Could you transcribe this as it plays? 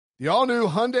The all-new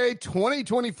Hyundai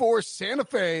 2024 Santa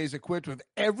Fe is equipped with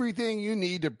everything you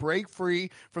need to break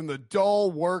free from the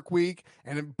dull work week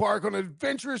and embark on an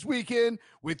adventurous weekend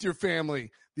with your family.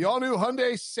 The all-new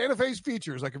Hyundai Santa Fe's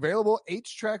features like available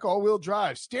H-Track all-wheel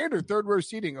drive, standard third-row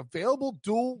seating, available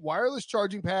dual wireless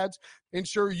charging pads,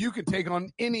 ensure you can take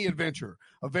on any adventure.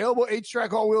 Available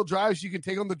H-Track all-wheel drives, you can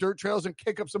take on the dirt trails and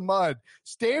kick up some mud.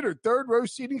 Standard third-row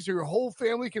seating so your whole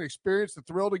family can experience the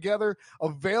thrill together.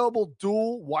 Available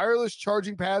dual wireless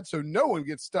charging pads so no one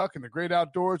gets stuck in the great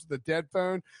outdoors with a dead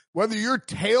phone. Whether you're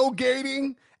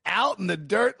tailgating out in the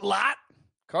dirt lot,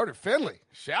 Carter Finley,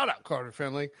 shout out Carter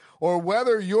Finley, or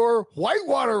whether you're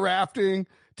whitewater rafting,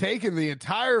 taking the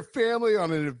entire family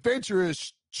on an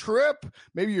adventurous trip,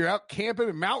 maybe you're out camping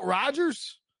at Mount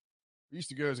Rogers. I used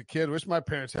to go as a kid. Wish my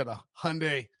parents had a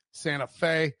Hyundai Santa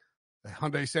Fe. The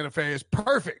Hyundai Santa Fe is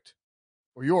perfect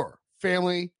for your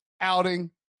family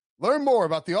outing. Learn more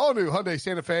about the all-new Hyundai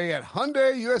Santa Fe at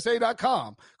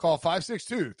HyundaiUSA.com. Call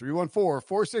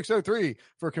 562-314-4603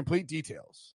 for complete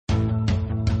details.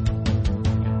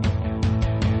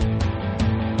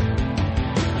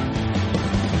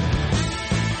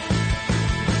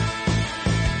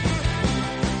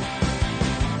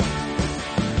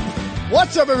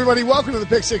 What's up, everybody? Welcome to the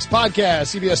Pick Six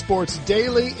Podcast, CBS Sports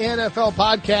Daily NFL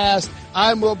Podcast.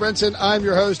 I'm Will Brinson. I'm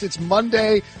your host. It's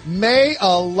Monday, May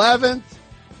 11th.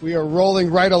 We are rolling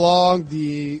right along.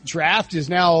 The draft is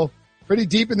now pretty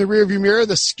deep in the rearview mirror.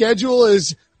 The schedule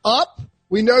is up.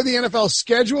 We know the NFL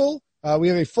schedule. We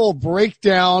have a full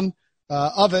breakdown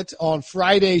of it on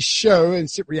Friday's show,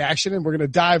 Instant Reaction, and we're going to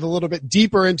dive a little bit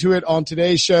deeper into it on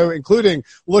today's show, including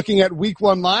looking at Week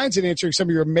 1 lines and answering some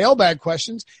of your mailbag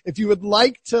questions. If you would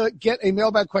like to get a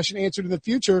mailbag question answered in the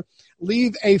future,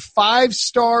 leave a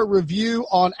 5-star review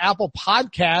on Apple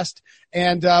Podcast,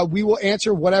 and we will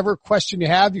answer whatever question you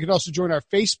have. You can also join our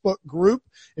Facebook group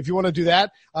if you want to do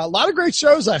that. A lot of great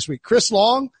shows last week. Chris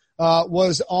Long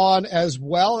was on as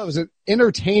well. It was an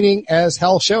entertaining as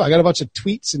hell show. I got a bunch of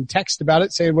tweets and text about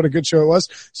it saying what a good show it was.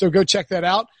 So go check that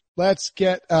out. Let's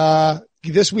get,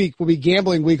 this week will be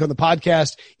gambling week on the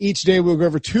podcast. Each day we'll go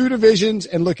over 2 divisions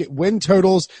and look at win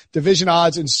totals, division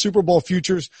odds, and Super Bowl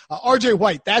futures. RJ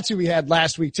White, that's who we had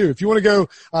last week too. If you want to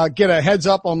go, get a heads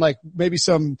up on like maybe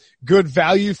some good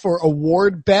value for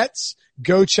award bets,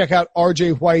 go check out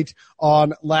RJ White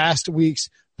on last week's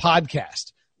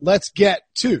podcast. Let's get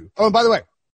to, oh, and by the way,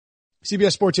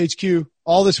 CBS Sports HQ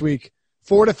all this week,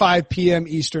 4 to 5 p.m.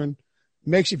 Eastern.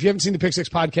 Make sure, if you haven't seen the Pick Six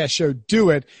Podcast show,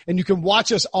 do it. And you can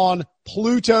watch us on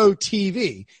Pluto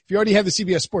TV. If you already have the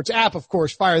CBS Sports app, of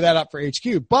course, fire that up for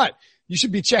HQ. But you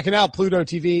should be checking out Pluto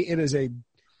TV. It is a,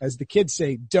 as the kids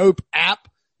say, dope app.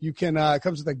 You can, it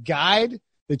comes with a guide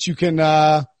that you can,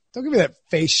 don't give me that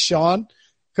face, Sean.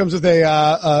 Comes with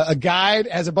a guide,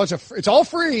 has a bunch of, it's all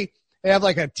free. They have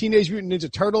like a Teenage Mutant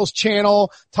Ninja Turtles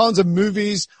channel, tons of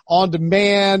movies on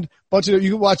demand, bunch of, you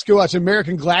can go watch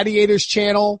American Gladiators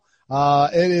channel.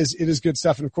 It is good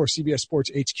stuff. And of course, CBS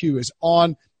Sports HQ is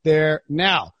on there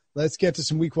now. Let's get to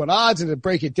some Week 1 odds and to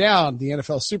break it down. The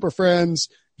NFL Super Friends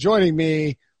joining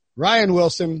me, Ryan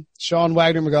Wilson, Sean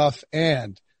Wagner-McGuff,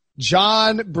 and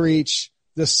John Breach,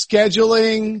 the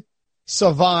scheduling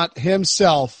savant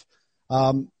himself.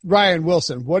 Ryan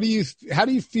Wilson, how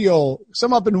do you feel,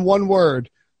 sum up in one word,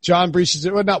 John Breach's,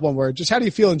 well, not one word, just how do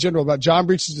you feel in general about John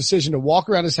Breach's decision to walk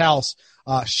around his house,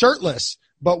 shirtless,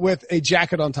 but with a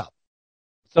jacket on top?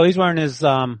 So he's wearing his,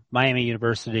 Miami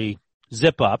University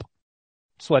zip-up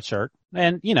sweatshirt.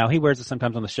 And, you know, he wears it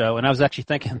sometimes on the show. And I was actually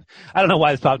thinking, I don't know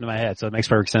why this popped into my head, so it makes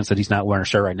perfect sense that he's not wearing a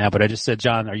shirt right now. But I just said,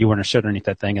 John, are you wearing a shirt underneath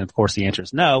that thing? And of course the answer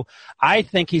is no. I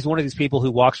think he's one of these people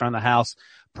who walks around the house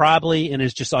probably in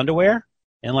his just underwear.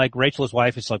 And like Rachel, his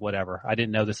wife, it's like, whatever. I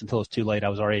didn't know this until it was too late. I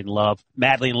was already in love,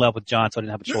 madly in love with John, so I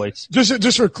didn't have a choice.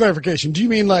 Just for clarification, do you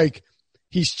mean like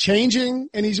he's changing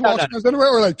and he's walking in his underwear,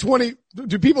 or like 20?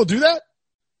 Do people do that?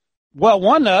 Well,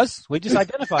 one does. We just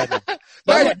identified them.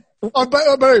 By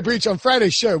the way, Breach, on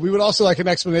Friday's show, we would also like an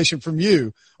explanation from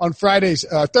you on Thursday's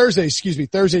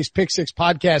Pick Six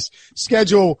Podcast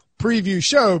schedule preview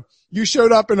show. You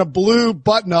showed up in a blue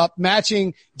button-up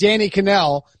matching Danny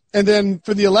Kanell. And then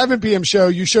for the 11 p.m. show,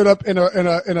 you showed up in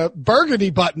a burgundy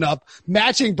button-up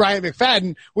matching Bryant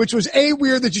McFadden, which was A,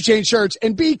 weird that you changed shirts,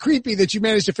 and B, creepy that you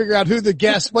managed to figure out what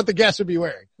the guests would be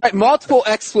wearing. Right, multiple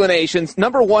explanations.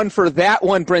 Number one, for that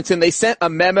one, Brinson, they sent a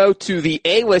memo to the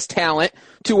A-list talent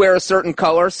to wear a certain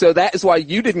color, so that is why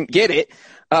you didn't get it.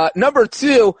 Number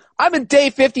 2, I'm in day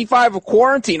 55 of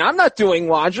quarantine. I'm not doing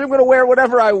laundry. I'm going to wear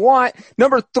whatever I want.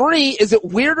 Number 3, is it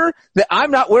weirder that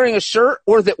I'm not wearing a shirt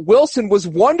or that Wilson was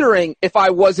wondering if I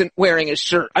wasn't wearing a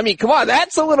shirt? I mean, come on,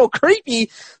 that's a little creepy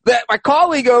that my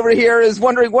colleague over here is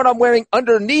wondering what I'm wearing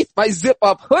underneath my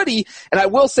zip-up hoodie. And I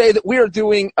will say that we are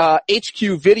doing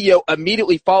HQ video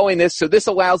immediately following this, so this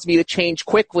allows me to change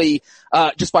quickly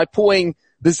just by pulling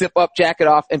the zip-up jacket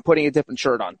off and putting a different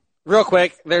shirt on. Real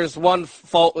quick, there's one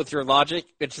fault with your logic,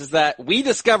 which is that we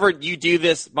discovered you do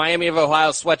this Miami of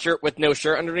Ohio sweatshirt with no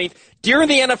shirt underneath during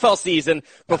the NFL season,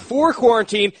 before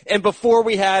quarantine, and before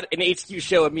we had an HQ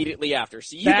show immediately after.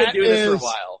 So you've been doing this for a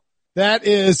while. That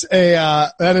is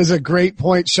a great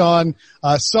point, Sean.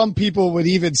 Some people would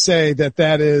even say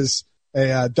that is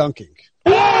a dunking.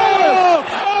 Oh,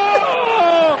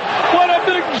 what a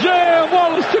big jam!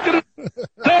 Wallace took it.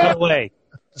 No way.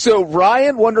 So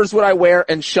Ryan wonders what I wear,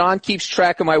 and Sean keeps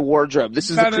track of my wardrobe. This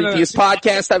is the creepiest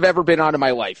podcast I've ever been on in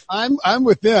my life. I'm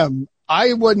with them.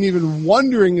 I wasn't even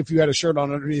wondering if you had a shirt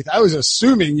on underneath. I was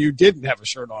assuming you didn't have a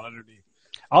shirt on underneath.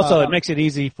 Also, it makes it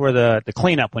easy for the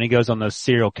cleanup when he goes on those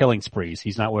serial killing sprees.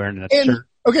 He's not wearing a shirt.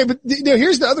 Okay, but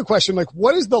here's the other question. Like,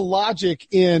 what is the logic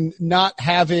in not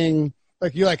having,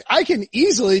 like, you're like, I can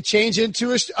easily change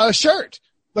into a shirt.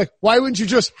 Like, why wouldn't you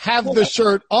just have the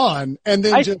shirt on and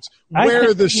then just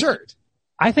wear the shirt?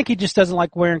 I think he just doesn't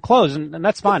like wearing clothes, and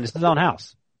that's fine. It's his own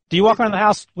house. Do you walk around the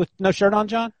house with no shirt on,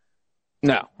 John?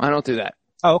 No, I don't do that.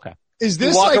 Oh, okay. Is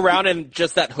this you walk around in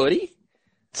just that hoodie?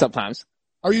 Sometimes.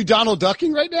 Are you Donald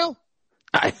Ducking right now?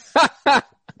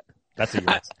 That's a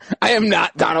yes. I am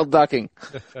not Donald Ducking.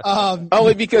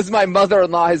 Only because my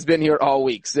mother-in-law has been here all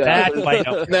week. So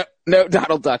no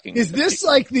Donald Ducking. Is this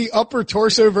like the upper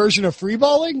torso version of free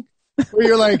balling?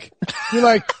 Where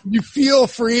you feel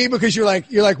free because you're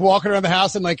like walking around the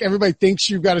house and like everybody thinks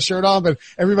you've got a shirt on, but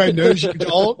everybody knows you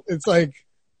don't. It's like.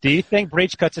 Do you think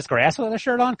Breach cuts his grass with a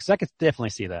shirt on? Because I could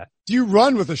definitely see that. Do you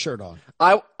run with a shirt on?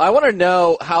 I want to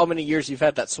know how many years you've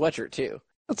had that sweatshirt too.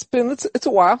 It's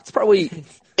a while. It's probably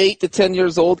 8 to 10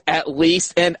 years old at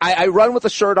least. And I run with a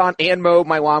shirt on and mow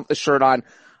my lawn with a shirt on,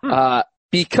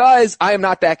 because I am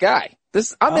not that guy.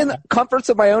 I'm in the comforts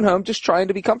of my own home, just trying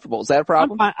to be comfortable. Is that a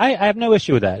problem? I have no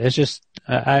issue with that. It's just,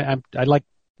 I like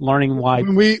learning why.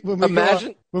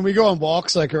 When we go on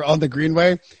walks, like, or on the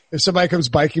greenway, if somebody comes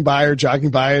biking by or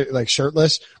jogging by, like,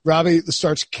 shirtless, Robbie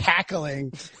starts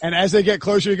cackling, and as they get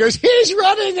closer, he goes, "He's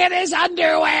running in his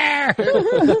underwear!"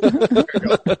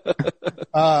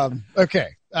 Okay.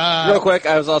 Real quick,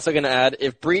 I was also going to add,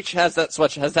 if Breach has had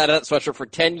that sweatshirt for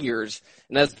 10 years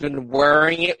and has been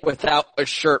wearing it without a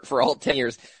shirt for all 10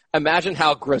 years, imagine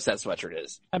how gross that sweatshirt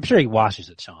is. I'm sure he washes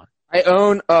it, Sean. I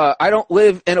don't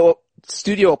live in a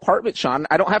studio apartment, Sean.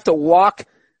 I don't have to walk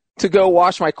to go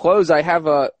wash my clothes. I have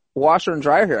a washer and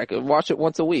dryer here. I could wash it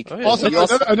once a week. Also,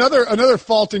 another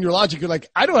fault in your logic. You're like,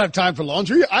 I don't have time for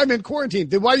laundry. I'm in quarantine.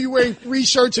 Then why are you wearing 3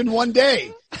 shirts in one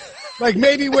day? Like,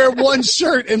 maybe wear 1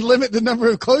 shirt and limit the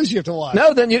number of clothes you have to wash.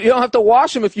 No, then you don't have to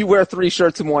wash them if you wear 3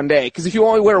 shirts in one day. Because if you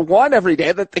only wear 1 every day,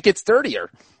 it gets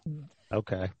dirtier.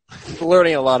 Okay. We're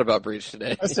learning a lot about Breach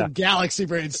today. That's some galaxy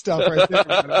brain stuff right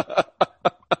there.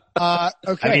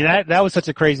 Okay. I mean, that was such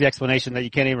a crazy explanation that you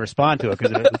can't even respond to it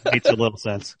because it makes a little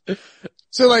sense.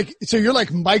 So you're like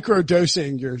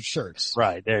microdosing your shirts.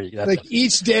 Right. There you go. Like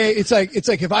each day, it's like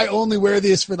if I only wear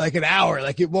this for like an hour,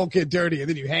 like it won't get dirty, and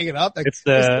then you hang it up. Like, it's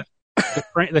the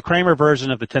Kramer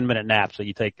version of the 10-minute nap. So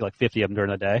you take like 50 of them during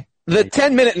the day. The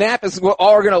 10-minute nap is what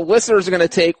all listeners are going to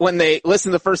take when they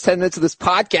listen to the first 10 minutes of this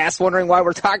podcast, wondering why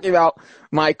we're talking about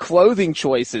my clothing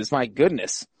choices. My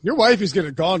goodness. Your wife is going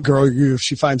to gone girl you if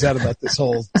she finds out about this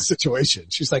whole situation.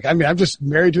 She's like, I mean, I'm just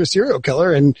married to a serial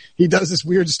killer and he does this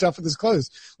weird stuff with his clothes.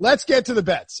 Let's get to the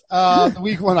bets. The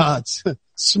week 1 odds.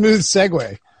 Smooth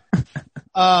segue.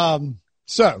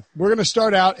 So we're going to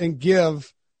start out and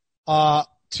give,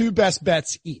 2 best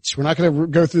bets each. We're not going to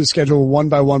go through the schedule one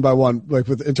by one, like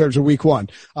in terms of week 1.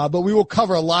 But we will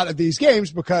cover a lot of these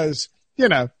games because,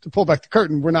 to pull back the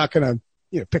curtain, we're not going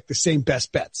to, pick the same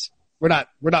best bets. We're not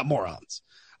morons.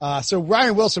 So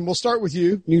Ryan Wilson, we'll start with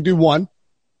you. You do 1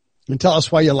 and tell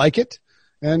us why you like it.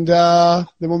 And, then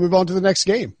we'll move on to the next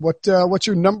game. What's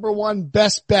your number 1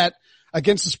 best bet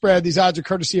against the spread? These odds are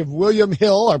courtesy of William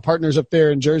Hill, our partners up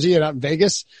there in Jersey and out in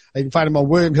Vegas. You can find them on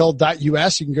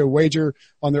williamhill.us. You can go wager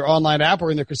on their online app or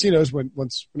in their casinos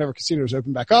whenever casinos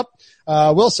open back up.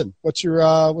 Wilson, what's your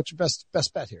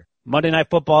best bet here? Monday Night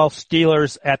Football,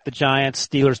 Steelers at the Giants.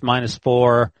 Steelers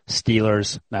 -4.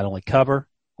 Steelers not only cover,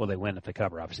 well, they win if they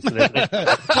cover, obviously. So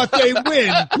but they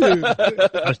win, dude.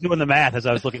 I was doing the math as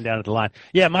I was looking down at the line.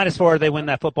 Yeah, -4. They win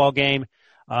that football game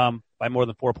by more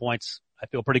than 4 points. I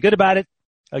feel pretty good about it.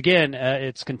 Again,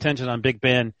 it's contingent on Big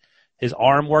Ben, his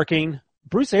arm working.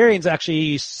 Bruce Arians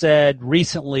actually said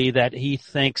recently that he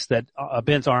thinks that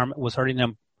Ben's arm was hurting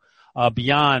him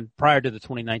prior to the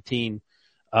 2019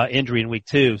 injury in week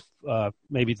 2,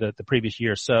 maybe the previous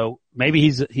year. So maybe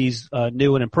he's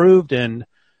new and improved and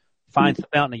finds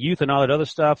something out in the youth and all that other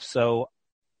stuff. So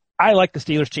I like the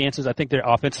Steelers' chances. I think they're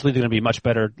offensively going to be much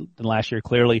better than last year,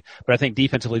 clearly. But I think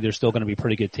defensively they're still going to be a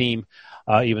pretty good team,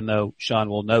 even though Sean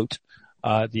will note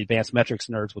the advanced metrics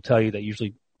nerds will tell you that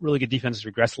usually really good defenses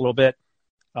regress a little bit.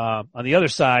 On the other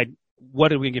side, what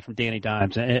did we get from Danny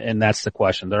Dimes? And that's the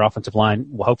question. Their offensive line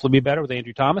will hopefully be better with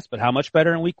Andrew Thomas, but how much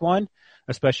better in week 1,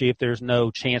 especially if there's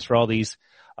no chance for all these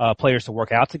players to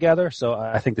work out together. So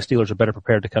I think the Steelers are better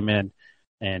prepared to come in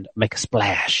and make a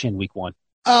splash in week 1.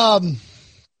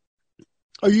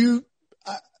 Are you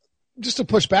just to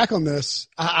push back on this?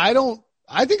 I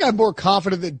think I'm more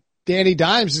confident that Danny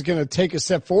Dimes is going to take a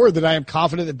step forward than I am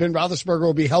confident that Ben Roethlisberger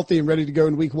will be healthy and ready to go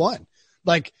in week 1.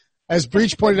 Like, as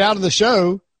Breach pointed out on the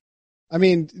show, I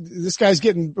mean, this guy's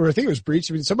getting, or I think it was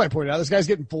Breach. I mean, somebody pointed out this guy's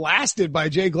getting blasted by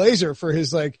Jay Glazer for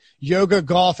his like yoga,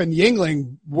 golf, and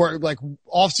Yingling work, like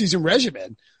off-season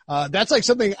regimen. That's like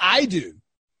something I do.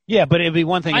 Yeah, but it'd be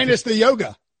one thing. Minus the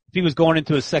yoga. If he was going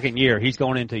into his second year, he's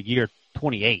going into year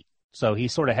 28. So he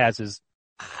sort of has his.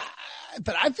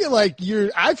 But I feel like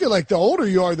the older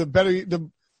you are, the better,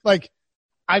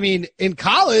 in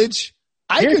college,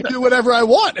 I could do whatever I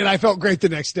want, and I felt great the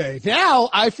next day. Now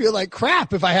I feel like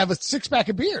crap if I have a 6-pack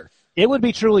of beer. It would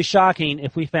be truly shocking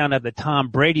if we found out that Tom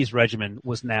Brady's regimen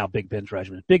was now Big Ben's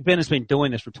regimen. Big Ben has been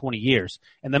doing this for 20 years.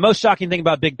 And the most shocking thing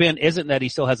about Big Ben isn't that he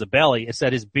still has a belly. It's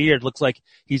that his beard looks like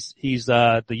he's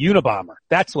the Unabomber.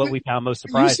 That's what we found most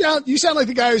surprising. You sound like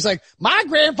the guy who's like, my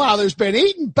grandfather's been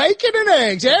eating bacon and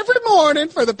eggs every morning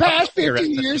for the past 15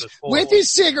 years with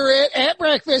his cigarette at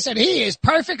breakfast, and he is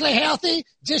perfectly healthy.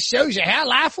 Just shows you how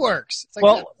life works. It's like,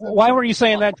 well, why weren't you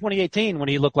saying that in 2018 when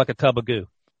he looked like a tub of goo?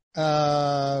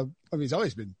 I mean, he's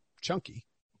always been chunky.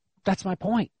 That's my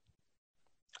point.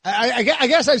 I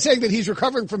guess I'm saying that he's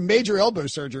recovering from major elbow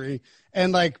surgery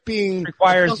and like being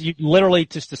requires you literally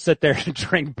just to sit there and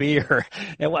drink beer.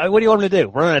 And what do you want him to do?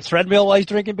 Run on a treadmill while he's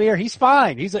drinking beer? He's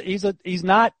fine. He's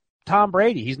not Tom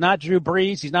Brady. He's not Drew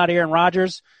Brees. He's not Aaron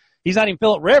Rodgers. He's not even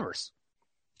Phillip Rivers.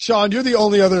 Sean, you're the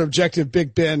only other objective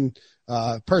Big Ben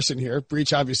person here.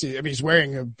 Breach, obviously. I mean, he's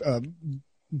wearing a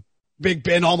Big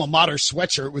Ben alma mater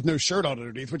sweatshirt with no shirt on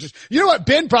underneath, which is, you know what?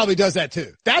 Ben probably does that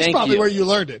too. That's probably where you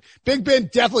learned it. Big Ben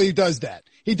definitely does that.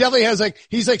 He definitely has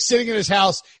he's sitting in his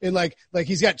house in like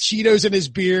he's got Cheetos in his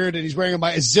beard and he's wearing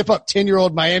a zip up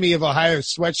 10-year-old Miami of Ohio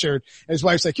sweatshirt. And his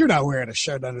wife's like, you're not wearing a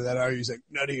shirt under that, are you? He's like,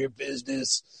 none of your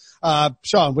business.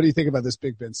 Sean, what do you think about this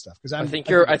Big Ben stuff? Cause I think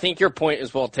your point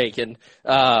is well taken.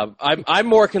 I'm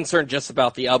more concerned just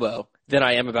about the elbow than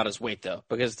I am about his weight, though,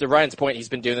 because to Ryan's point, he's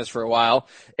been doing this for a while,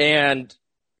 and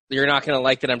you're not going to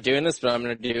like that I'm doing this, but I'm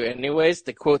going to do it anyways.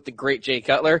 To quote the great Jay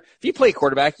Cutler, if you play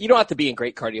quarterback, you don't have to be in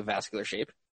great cardiovascular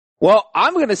shape. Well,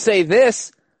 I'm going to say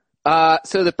this,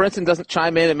 so that Brinson doesn't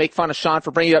chime in and make fun of Sean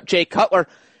for bringing up Jay Cutler.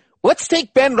 Let's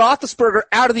take Ben Roethlisberger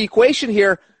out of the equation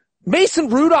here. Mason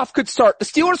Rudolph could start. The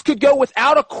Steelers could go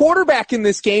without a quarterback in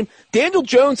this game. Daniel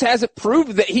Jones hasn't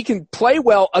proved that he can play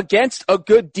well against a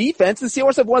good defense. The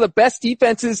Steelers have one of the best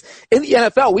defenses in the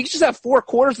NFL. We just have 4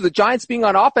 quarters of the Giants being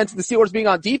on offense and the Steelers being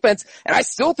on defense, and I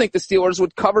still think the Steelers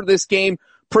would cover this game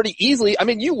pretty easily. I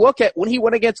mean, you look at when he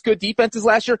went against good defenses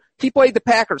last year, he played the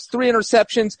Packers, 3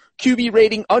 interceptions, QB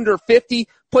rating under 50,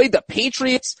 played the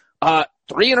Patriots,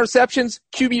 3 interceptions,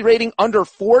 QB rating under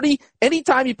 40.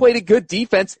 Anytime he played a good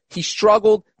defense, he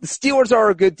struggled. The Steelers are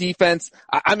a good defense.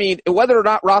 I mean, whether or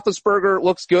not Roethlisberger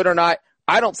looks good or not,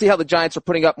 I don't see how the Giants are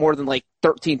putting up more than like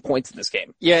 13 points in this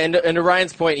game. Yeah, and to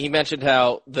Ryan's point, he mentioned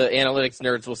how the analytics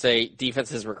nerds will say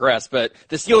defense has regressed, but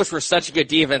the Steelers were such a good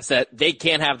defense that they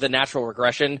can't have the natural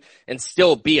regression and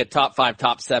still be a top 5,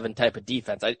 top 7 type of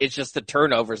defense. It's just the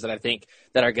turnovers that I think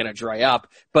that are going to dry up.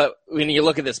 But when you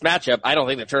look at this matchup, I don't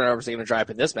think the turnovers are going to dry up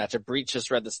in this matchup. Breach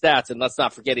just read the stats, and let's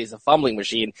not forget he's a fumbling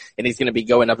machine, and he's going to be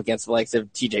going up against the likes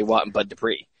of TJ Watt and Bud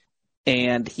Dupree.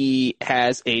 And he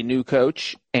has a new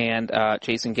coach and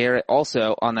Jason Garrett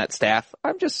also on that staff.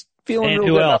 I'm just feeling real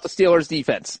good about the Steelers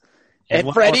defense.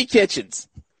 And Freddie Kitchens.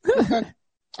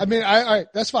 I mean,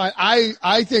 that's fine.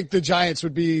 I think the Giants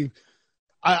would be,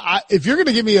 if you're going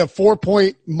to give me a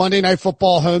 4-point Monday Night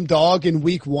Football home dog in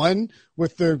week 1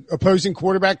 with the opposing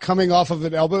quarterback coming off of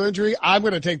an elbow injury, I'm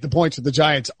going to take the points with the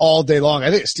Giants all day long.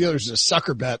 I think the Steelers is a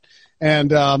sucker bet.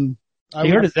 And, he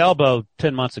hurt his elbow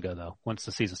 10 months ago, though, once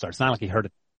the season starts. It's not like he hurt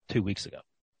it 2 weeks ago.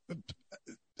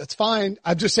 That's fine.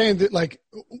 I'm just saying that, like,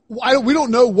 we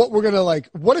don't know what we're going to, like,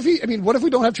 what if we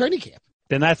don't have training camp?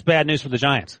 Then that's bad news for the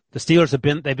Giants. The Steelers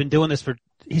they've been doing this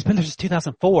he's been there since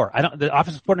 2004. The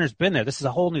offensive coordinator's been there. This is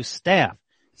a whole new staff.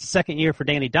 Second year for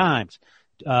Danny Dimes.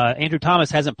 Andrew Thomas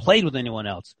hasn't played with anyone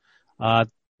else.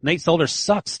 Nate Solder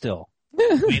sucks still.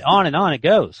 I mean, on and on it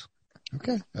goes.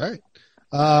 Okay. All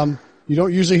right. You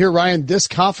don't usually hear Ryan this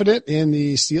confident in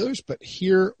the Steelers, but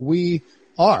here we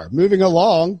are. Moving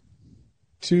along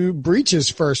to Breach's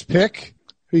first pick.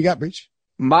 Who you got, Breach?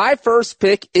 My first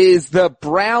pick is the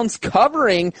Browns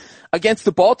covering against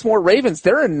the Baltimore Ravens.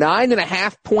 They're a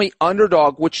 9.5 point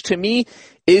underdog, which to me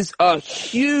is a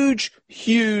huge,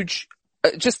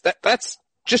 that's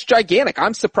just gigantic.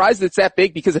 I'm surprised it's that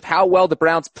big because of how well the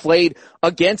Browns played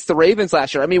against the Ravens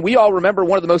last year. I mean, we all remember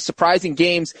one of the most surprising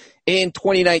games in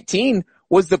 2019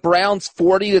 was the Browns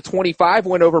 40-25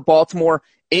 win over Baltimore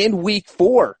in week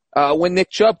 4, when Nick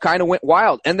Chubb kind of went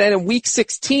wild. And then in week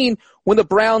 16, when the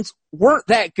Browns weren't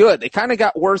that good, they kind of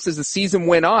got worse as the season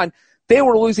went on. They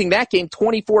were losing that game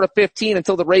 24-15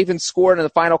 until the Ravens scored in the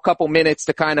final couple minutes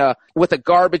with a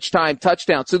garbage time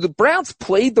touchdown. So the Browns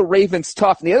played the Ravens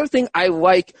tough. And the other thing I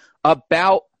like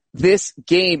about this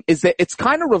game is that it's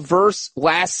kind of reverse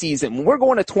last season. When we're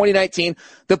going to 2019,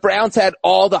 the Browns had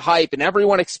all the hype and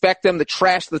everyone expect them to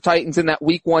trash the Titans in that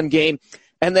week 1 game.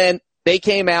 And then they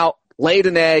came out, laid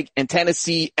an egg, and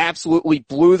Tennessee absolutely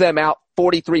blew them out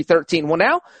 43-13. Well,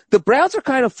 now the Browns are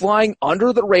kind of flying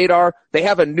under the radar. They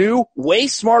have a new, way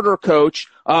smarter coach,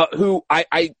 who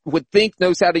I would think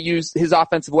knows how to use his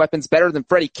offensive weapons better than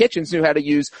Freddie Kitchens knew how to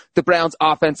use the Browns'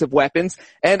 offensive weapons.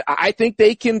 And I think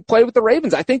they can play with the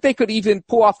Ravens. I think they could even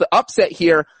pull off the upset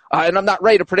here. And I'm not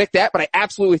ready to predict that, but I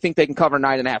absolutely think they can cover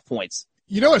 9.5 points.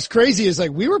 You know what's crazy is,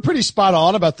 like, we were pretty spot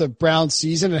on about the Browns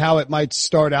season and how it might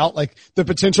start out, like the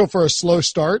potential for a slow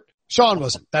start. Sean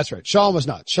wasn't. That's right. Sean was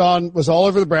not. Sean was all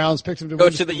over the Browns, picked him to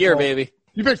Coach of the year, baby.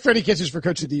 You picked Freddie Kitchens for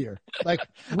Coach of the Year. Like,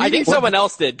 I think someone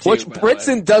else did too. Which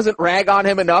Brinson doesn't rag on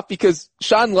him enough because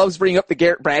Sean loves bringing up the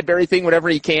Garrett Bradbury thing whenever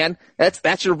he can.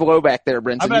 That's your blowback there,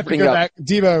 Brinson. I'm going to have to go back.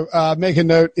 Devo, make a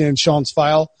note in Sean's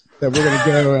file that we're going to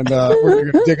go and we're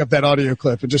going to dig up that audio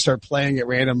clip and just start playing it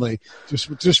randomly,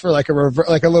 just for like a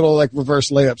little like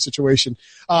reverse layup situation.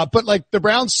 But like the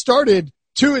Browns started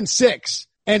 2-6.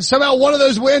 And somehow one of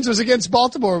those wins was against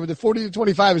Baltimore with the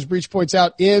 40-25, as Breach points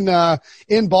out, in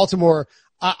Baltimore.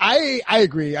 I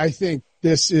agree. I think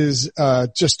this is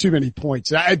just too many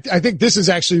points. I think this is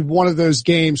actually one of those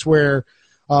games where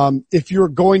if you're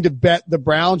going to bet the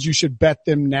Browns, you should bet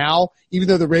them now. Even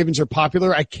though the Ravens are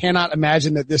popular, I cannot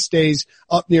imagine that this stays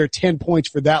up near 10 points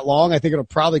for that long. I think it'll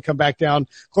probably come back down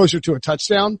closer to a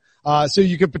touchdown. So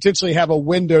you could potentially have a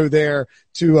window there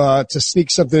to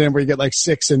sneak something in where you get like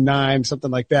 6 and 9,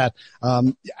 something like that.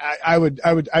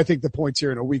 I think the points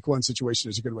here in a week 1 situation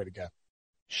is a good way to go.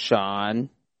 Sean.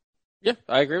 Yeah,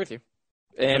 I agree with you.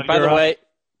 And by the way,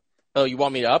 you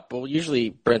want me to up? Well, usually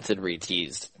Brenton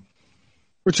re-teased.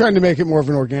 We're trying to make it more of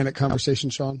an organic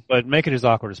conversation, Sean. But make it as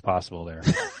awkward as possible there.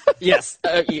 Yes,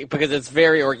 because it's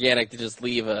very organic to just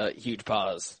leave a huge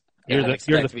pause. You're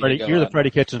the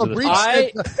Freddie Kitchens of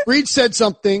this. Breach said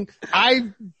something.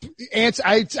 I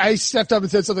stepped up and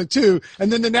said something too.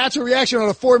 And then the natural reaction on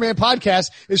a 4-man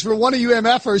podcast is for one of you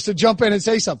MFers to jump in and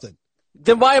say something.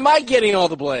 Then why am I getting all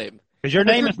the blame? Because your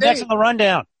name is next on the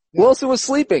rundown. Wilson was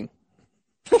sleeping.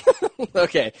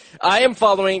 Okay. I am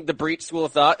following the Breach school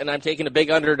of thought, and I'm taking a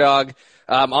big underdog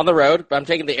on the road. I'm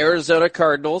taking the Arizona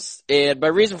Cardinals, and my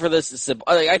reason for this is simple.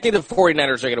 I think the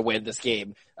 49ers are going to win this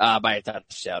game by a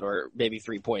touchdown or maybe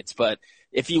 3 points. But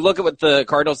if you look at what the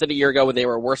Cardinals did a year ago when they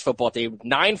were a worse football team,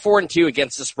 9-4-2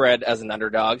 against the spread as an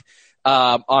underdog.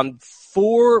 On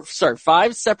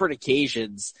 5 separate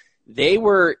occasions, they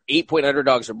were 8-point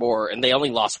underdogs or more, and they only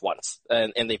lost once,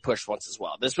 and they pushed once as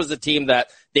well. This was a team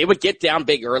that they would get down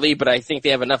big early, but I think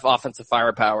they have enough offensive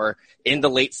firepower in the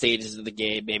late stages of the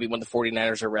game, maybe when the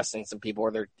 49ers are resting some people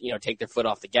or they're, take their foot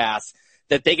off the gas,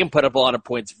 that they can put up a lot of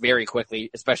points very quickly,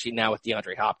 especially now with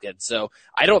DeAndre Hopkins. So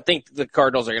I don't think the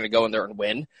Cardinals are going to go in there and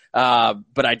win,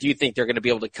 but I do think they're going to be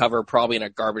able to cover probably in a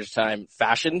garbage time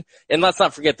fashion. And let's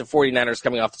not forget the 49ers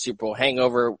coming off the Super Bowl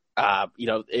hangover. I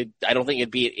don't think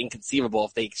it'd be inconceivable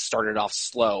if they started off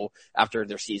slow after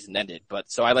their season ended. But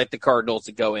so I like the Cardinals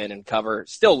to go in and cover,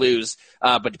 still lose,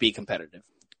 but to be competitive.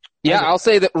 Yeah, I'll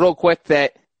say that real quick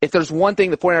that if there's one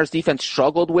thing the 49ers defense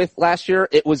struggled with last year,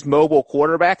 it was mobile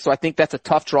quarterbacks. So I think that's a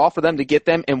tough draw for them to get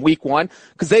them in week 1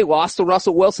 because they lost to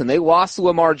Russell Wilson. They lost to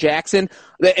Lamar Jackson.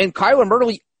 And Kyler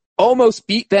Murray almost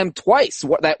beat them twice.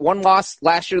 That one loss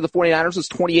last year to the 49ers was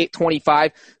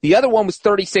 28-25. The other one was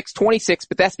 36-26,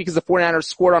 but that's because the 49ers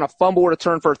scored on a fumble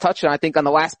return for a touchdown, I think, on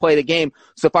the last play of the game.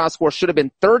 So the final score should have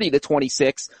been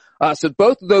 30-26. So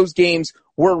both of those games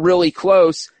were really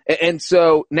close. And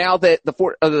so now that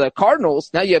the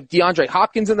Cardinals, now you have DeAndre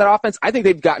Hopkins in that offense, I think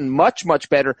they've gotten much, much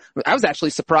better. I was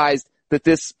actually surprised that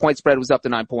this point spread was up to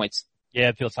 9 points. Yeah,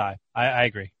 it feels high. I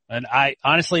agree. And I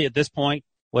honestly, at this point,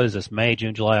 what is this, May,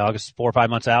 June, July, August, 4 or 5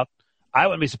 months out, I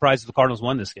wouldn't be surprised if the Cardinals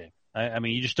won this game. I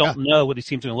mean, you just don't know what these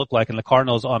teams are going to look like, and the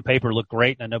Cardinals on paper look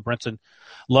great. And I know Brinson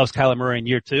loves Kyler Murray in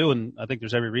year 2, and I think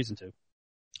there's every reason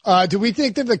to. Do we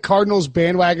think that the Cardinals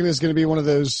bandwagon is going to be one of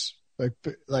those,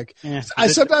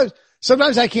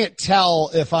 sometimes I can't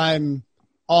tell if I'm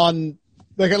on,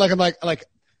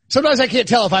 sometimes I can't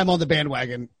tell if I'm on the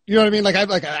bandwagon. You know what I mean?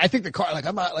 I think the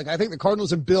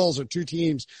Cardinals and Bills are two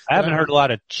teams. I haven't heard a lot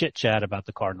of chit chat about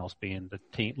the Cardinals being the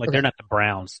team. They're not the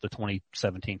Browns, the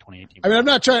 2017, 2018. I mean, I'm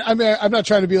not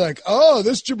trying to be like, oh,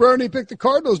 this jabroni picked the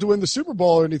Cardinals to win the Super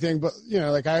Bowl or anything, but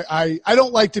I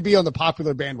don't like to be on the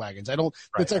popular bandwagons.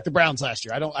 It's like the Browns last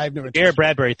year. I have no interest. Garrett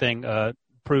Bradbury thing,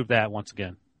 proved that once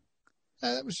again.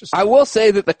 I will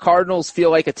say that the Cardinals feel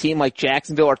like a team like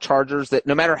Jacksonville or Chargers that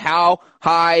no matter how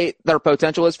high their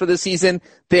potential is for this season,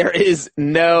 there is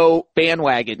no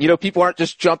bandwagon. People aren't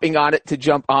just jumping on it to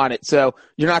jump on it. So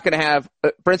you're not going to have,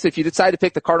 Brinson, if you decide to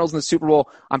pick the Cardinals in the Super Bowl,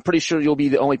 I'm pretty sure you'll be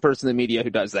the only person in the media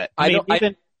who does that.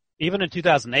 Even in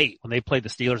 2008, when they played the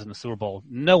Steelers in the Super Bowl,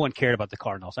 no one cared about the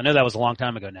Cardinals. I know that was a long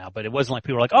time ago now, but it wasn't like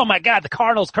people were like, oh my God, the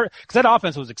Cardinals, because that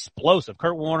offense was explosive.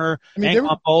 Kurt Warner, they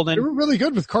were really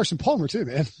good with Carson Palmer too,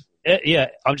 man. They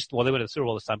went to the Super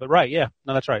Bowl this time, but right. Yeah,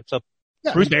 no, that's right. So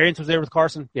Bruce Arians was there with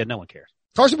Carson. Yeah, no one cares.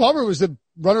 Carson Palmer was the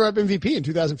runner-up MVP in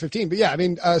 2015, but yeah, I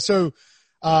mean, I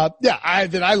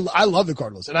love the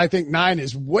Cardinals, and I think 9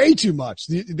 is way too much.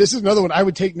 This is another one I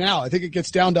would take now. I think it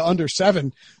gets down to under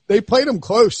 7. They played them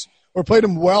close or played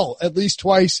them well at least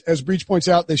twice. As Breach points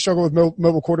out, they struggle with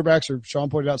mobile quarterbacks, or Sean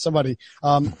pointed out somebody.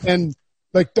 I think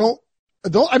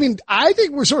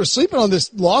we're sort of sleeping on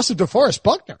this loss of DeForest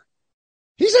Buckner.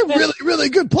 He's a really, really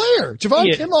good player.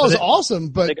 Javon Kinlaw is awesome,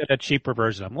 but they got a cheaper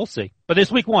version of him. We'll see. But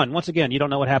it's week 1. Once again, you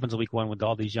don't know what happens in week 1 with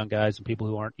all these young guys and people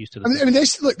who aren't used to this. I mean,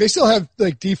 they still have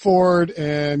like D Ford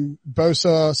and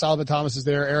Bosa, Solomon Thomas is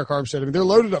there, Eric Armstead. I mean, they're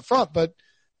loaded up front, but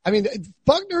I mean,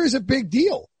 Buckner is a big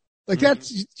deal. Like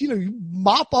that's, you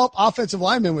mop up offensive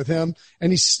linemen with him,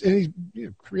 and he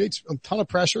creates a ton of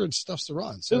pressure and stuffs to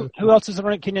run. So who else is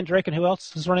running? Kenyon Drake, and who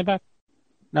else is running back?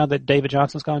 Now that David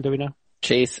Johnson's gone, do we know?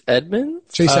 Chase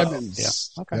Edmonds.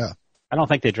 Yeah. Okay. Yeah. I don't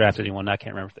think they drafted anyone. I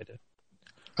can't remember if they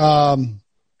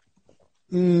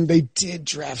did. They did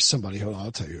draft somebody. Hold on,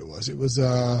 I'll tell you who it was. It was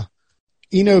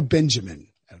Eno Benjamin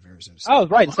out of Arizona State. Oh,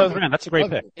 right. So that's a great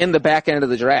pick. In the back end of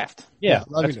the draft. Yeah,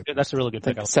 that's a really good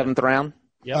pick. 7th round.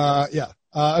 Yeah.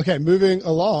 Okay, moving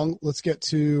along. Let's get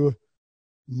to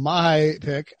my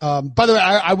pick. By the way,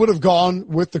 I would have gone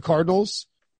with the Cardinals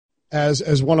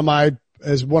as one of my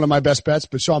best bets,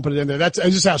 but Sean put it in there. That's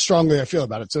just how strongly I feel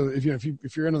about it. So if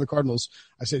you're into the Cardinals,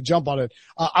 I say jump on it.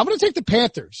 I'm going to take the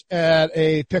Panthers at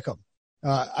a pick'em.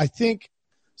 I think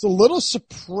it's a little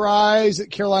surprised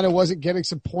that Carolina wasn't getting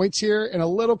some points here, and a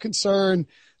little concern.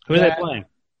 Who are they playing?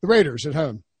 The Raiders at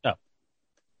home. Oh.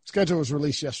 Schedule was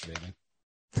released yesterday, man.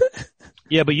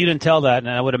 Yeah, but you didn't tell that, and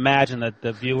I would imagine that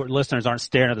the listeners aren't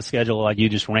staring at the schedule like you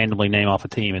just randomly name off a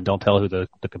team and don't tell who the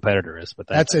competitor is. But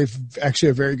that's actually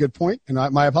a very good point, and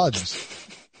my apologies.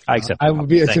 I accept. I will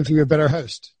be attempting to be a better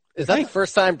host. Is that the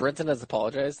first time Brinson has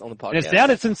apologized on the podcast? It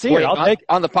sounded sincere. Wait, I'll take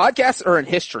on the podcast or in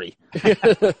history.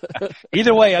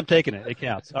 Either way, I'm taking it. It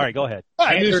counts. All right, go ahead.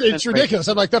 It's ridiculous.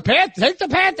 I'm like, take the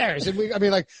Panthers.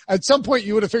 And at some point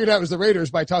you would have figured out it was the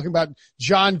Raiders by talking about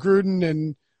John Gruden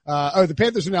and the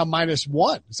Panthers are now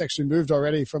 -1. It's actually moved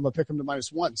already from a pick'em to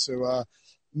 -1. So,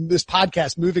 this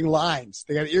podcast, moving lines,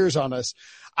 they got ears on us.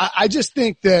 I just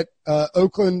think that,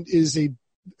 Oakland is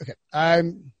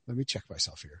let me check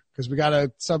myself here because we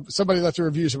got somebody left a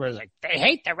review somewhere like, they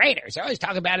hate the Raiders. They're always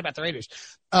talking bad about the Raiders.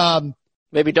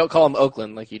 Maybe don't call them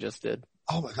Oakland like you just did.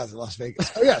 Oh my God, they're Las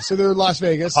Vegas. Oh yeah. So they're Las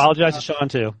Vegas. Apologize to Sean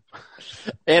too.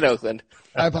 And Oakland.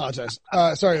 I apologize.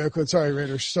 Sorry, Oakland. Sorry,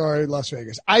 Raiders. Sorry, Las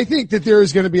Vegas. I think that there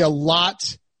is going to be a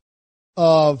lot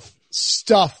of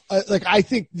stuff. I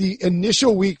think the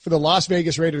initial week for the Las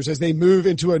Vegas Raiders as they move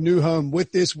into a new home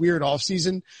with this weird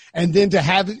offseason, and then to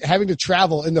having to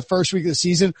travel in the first week of the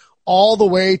season all the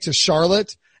way to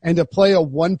Charlotte and to play a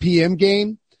 1 p.m.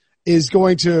 game is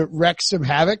going to wreak some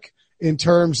havoc in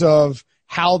terms of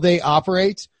how they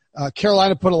operate.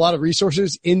 Carolina put a lot of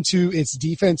resources into its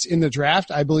defense in the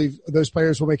draft. I believe those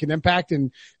players will make an impact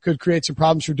and could create some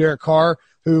problems for Derek Carr,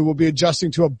 who will be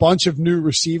adjusting to a bunch of new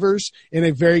receivers in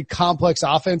a very complex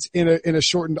offense in a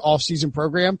shortened offseason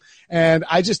program. And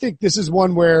I just think this is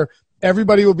one where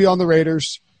everybody will be on the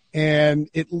Raiders. And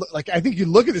I think you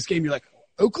look at this game, you're like,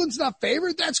 Oakland's not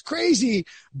favored? That's crazy.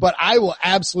 But I will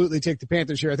absolutely take the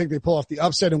Panthers here. I think they pull off the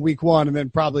upset in week 1 and then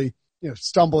probably,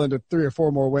 stumble into 3 or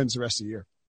 4 more wins the rest of the year.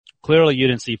 Clearly you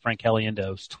didn't see Frank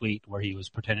Caliendo's tweet where he was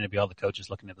pretending to be all the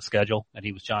coaches looking at the schedule, and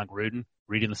he was John Gruden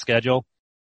reading the schedule.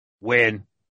 Win.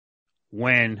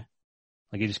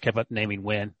 Like he just kept naming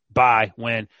win, bye,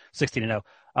 win, 16-0.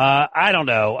 I don't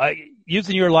know.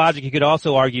 Using your logic, you could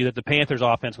also argue that the Panthers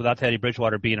offense without Teddy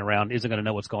Bridgewater being around isn't going to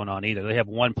know what's going on either. They have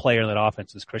one player in that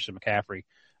offense is Christian McCaffrey.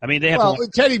 I mean, they have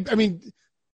Teddy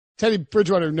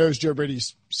Bridgewater knows Joe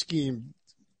Brady's scheme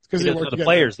because they work together. The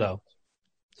players though.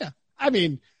 Yeah. I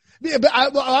mean, but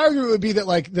our argument would be that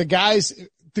like the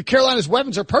Carolina's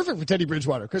weapons are perfect for Teddy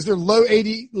Bridgewater because they're low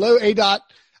ADOT,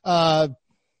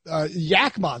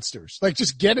 yak monsters. Like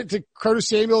just get it to Curtis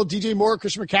Samuel, DJ Moore,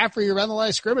 Christian McCaffrey around the line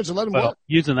of scrimmage and let them work.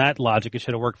 Using that logic, it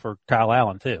should have worked for Kyle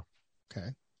Allen too. Okay.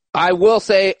 I will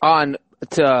say on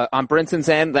Brinson's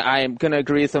end that I am going to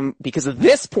agree with him because of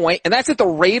this point, and that's that the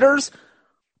Raiders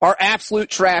are absolute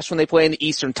trash when they play in the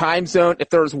Eastern time zone. If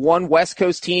there's one West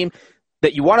Coast team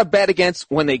that you want to bet against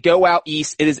when they go out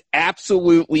East, it is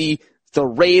absolutely the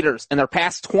Raiders. And their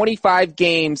past 25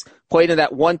 games played in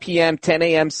that 1 p.m., 10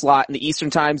 a.m. slot in the Eastern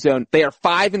time zone. They are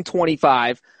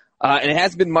 5-25, and it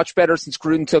hasn't been much better since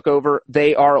Gruden took over.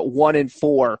 They are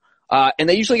 1-4, and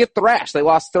they usually get thrashed. They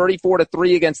lost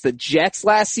 34-3 against the Jets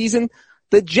last season.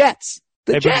 The Jets.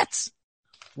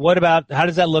 What about, how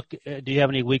does that look? Do you have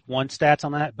any week 1 stats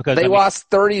on that? Because they lost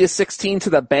 30-16 to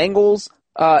the Bengals,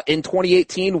 in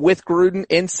 2018 with Gruden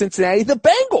in Cincinnati. The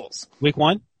Bengals. Week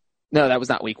 1? No, that was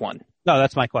not week 1. No,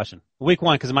 that's my question. Week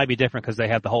 1, because it might be different because they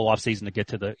have the whole off season to get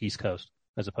to the East Coast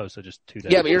as opposed to just 2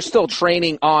 days. Yeah, but you're still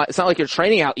training on, it's not like you're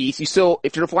training out East. You still,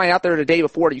 if you're flying out there the day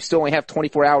before, you still only have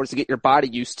 24 hours to get your body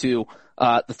used to,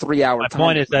 the 3-hour time. My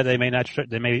point is that they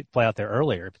may fly out there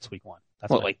earlier if it's week 1.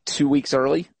 That's like 2 weeks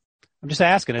early? I'm just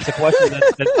asking. It's a question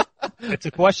it's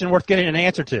a question worth getting an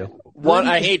answer to.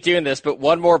 I hate doing this, but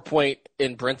one more point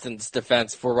in Brinson's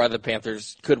defense for why the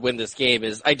Panthers could win this game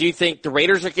is I do think the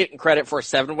Raiders are getting credit for a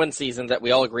 7-win season that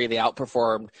we all agree they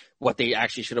outperformed what they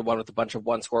actually should have won with a bunch of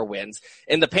 1-score wins.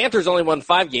 And the Panthers only won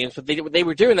 5 games, but they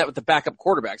were doing that with the backup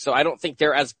quarterback. So I don't think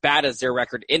they're as bad as their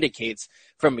record indicates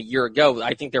from a year ago.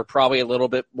 I think they're probably a little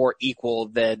bit more equal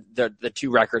than the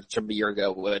 2 records from a year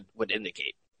ago would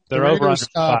indicate. They're over under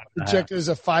 5.5. Projected as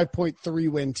a 5.3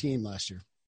 win team last year.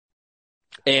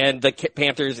 And the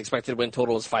Panthers' expected win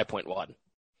total is 5.1.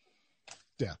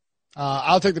 Yeah.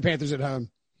 I'll take the Panthers at home.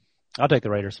 I'll take the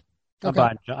Raiders. Okay.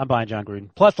 I'm buying John Gruden.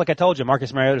 Plus, like I told you,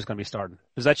 Marcus Mariota's going to be starting.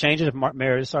 Does that change it if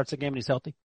Mariota starts the game and he's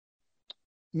healthy?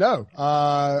 No.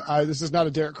 This is not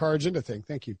a Derek Carr agenda thing.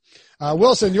 Thank you.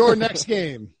 Wilson, your next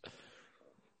game.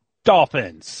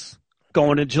 Dolphins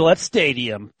going to Gillette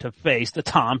Stadium to face the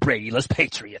Tom Brady-less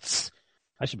Patriots.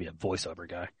 I should be a voiceover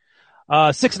guy.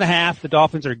 6.5. The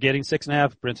Dolphins are getting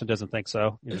 6.5. Brinson doesn't think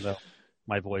so, even though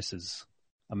my voice is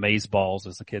amazeballs,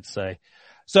 as the kids say.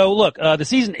 So look, the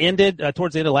season ended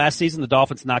towards the end of last season. The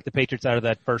Dolphins knocked the Patriots out of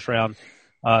that first round,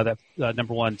 that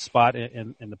number 1 spot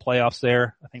in the playoffs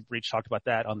there. I think Breach talked about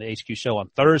that on the HQ show on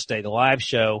Thursday, the live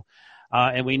show.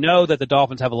 And we know that the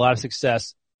Dolphins have a lot of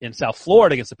success in South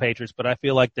Florida against the Patriots, but I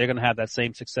feel like they're going to have that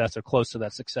same success or close to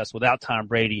that success without Tom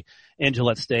Brady in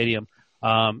Gillette Stadium.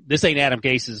 This ain't Adam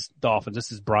Gase's Dolphins.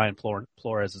 This is Brian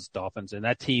Flores' Dolphins. And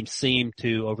that team seemed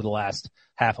to, over the last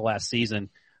half of last season,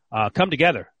 come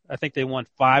together. I think they won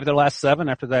 5 of their last 7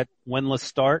 after that winless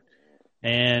start.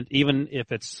 And even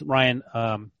if it's Ryan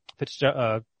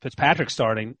Fitzpatrick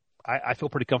starting, I feel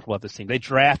pretty comfortable about this team. They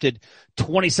drafted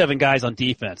 27 guys on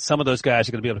defense. Some of those guys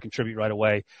are going to be able to contribute right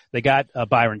away. They got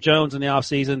Byron Jones in the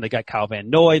offseason. They got Kyle Van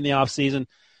Noy in the offseason.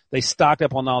 They stocked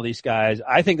up on all these guys.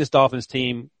 I think this Dolphins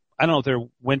team, I don't know what their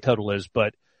win total is,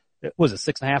 but was it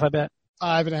 6.5, I bet?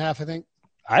 5.5, I think.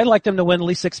 I'd like them to win at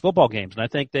least 6 football games, and I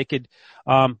think they could,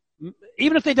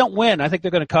 even if they don't win, I think they're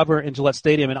going to cover in Gillette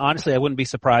Stadium, and honestly, I wouldn't be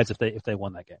surprised if they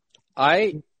won that game.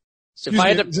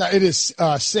 It is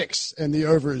 6, and the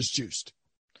over is juiced.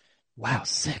 Wow,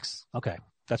 6. Okay,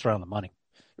 that's right on the money.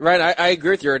 Right, I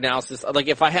agree with your analysis. Like,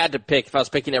 if I had to pick, if I was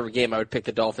picking every game, I would pick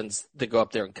the Dolphins to go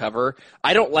up there and cover.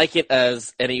 I don't like it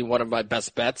as any one of my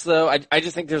best bets, though. I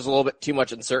just think there's a little bit too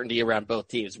much uncertainty around both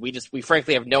teams. We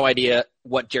frankly have no idea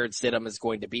what Jarrett Stidham is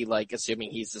going to be like,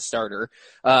 assuming he's the starter.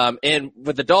 And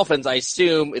with the Dolphins, I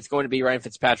assume it's going to be Ryan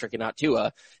Fitzpatrick and not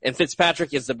Tua. And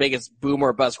Fitzpatrick is the biggest boom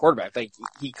or bust quarterback. Like,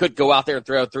 he could go out there and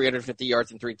throw 350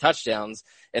 yards and 3 touchdowns,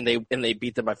 and they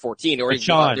beat them by 14, or he could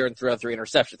go out there and throw 3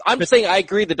 interceptions. I'm just saying I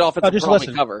agree the Dolphins will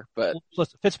probably cover, but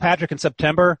listen, Fitzpatrick in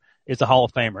September is a Hall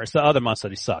of Famer. It's the other months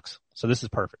that he sucks. So this is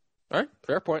perfect. All right,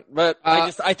 fair point. But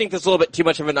I think there's a little bit too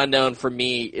much of an unknown for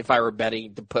me if I were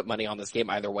betting to put money on this game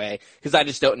either way, because I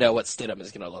just don't know what Stidham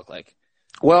is going to look like.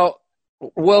 Well,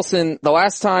 Wilson, the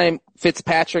last time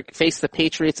Fitzpatrick faced the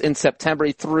Patriots in September,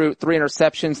 he threw 3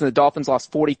 interceptions and the Dolphins lost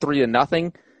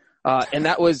 43-0. And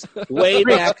that was way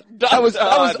back. That was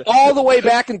all the way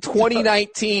back in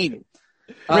 2019.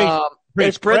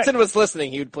 If Brinson was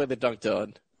listening, he would play the dunk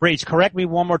done. Breach, correct me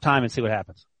one more time and see what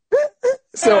happens.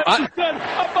 So up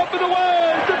and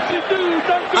away.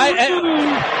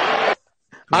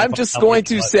 I'm just going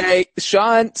to say,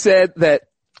 Sean said that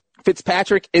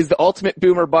Fitzpatrick is the ultimate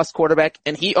boomer bust quarterback,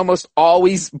 and he almost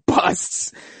always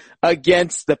busts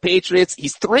against the Patriots.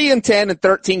 He's 3-10 in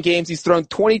 13 games. He's thrown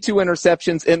 22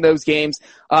 interceptions in those games.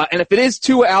 And if it is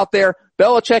Tua out there,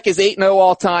 Belichick is 8-0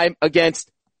 all time against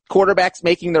quarterbacks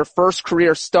making their first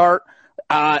career start.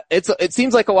 It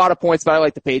seems like a lot of points, but I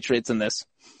like the Patriots in this.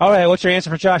 All right, what's your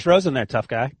answer for Josh Rosen there, tough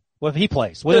guy? What if he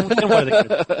plays? Then what are they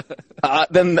gonna do?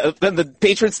 Then the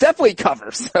Patriots definitely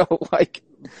cover. So, like,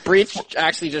 Breach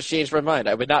actually just changed my mind.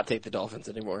 I would not take the Dolphins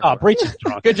anymore. Oh, Breach is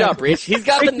drunk. Good job, Breach. He's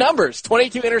got the numbers.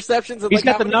 22 interceptions. He's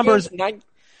got the numbers.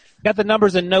 Got the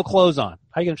numbers and no clothes on.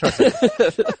 How are you going to trust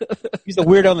him? He's a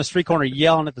weirdo on the street corner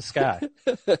yelling at the sky.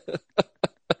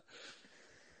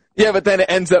 Yeah, but then it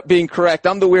ends up being correct.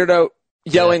 I'm the weirdo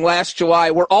yelling last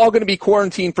July, we're all going to be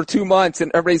quarantined for 2 months,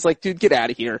 and everybody's like, dude, get out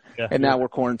of here. Yeah, and now we're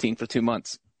quarantined for 2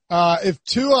 months. If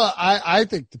Tua, I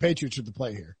think the Patriots should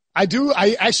play here. I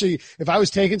actually, if I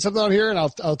was taking something on here, and I'll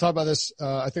talk about this,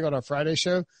 I think on our Friday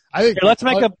show, I think. Here, let's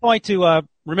make a point to,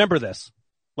 remember this.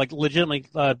 Like, legitimately,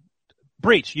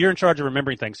 Breach, you're in charge of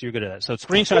remembering things, so you're good at it. So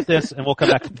screenshot this, and we'll come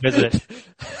back and visit it.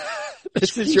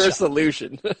 This is your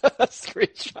solution.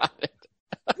 Screenshot it.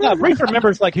 No, Breach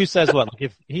remembers like who says what. Like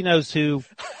if he knows who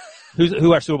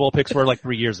our Super Bowl picks were like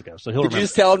 3 years ago, so he'll remember. Did you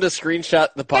just tell him to screenshot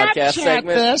the podcast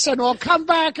segment? This, and we'll come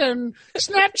back and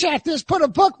Snapchat this, put a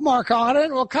bookmark on it,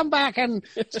 and we'll come back and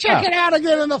check it out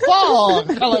again in the fall,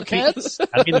 fellow kids.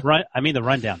 I mean the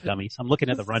rundown, dummies. I'm looking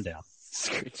at the rundown.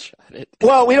 Screenshot it.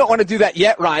 Well, we don't want to do that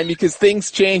yet, Ryan, because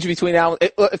things change between now.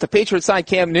 If the Patriots sign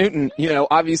Cam Newton,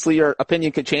 obviously your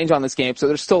opinion could change on this game. So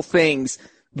there's still things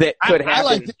that could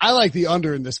happen. I like the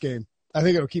under in this game. I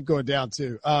think it'll keep going down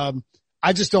too.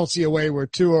 I just don't see a way where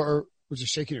Tua was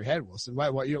just shaking your head, Wilson.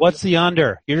 What's the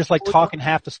under? You're just like talking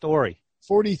half the story.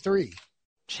 43.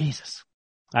 Jesus.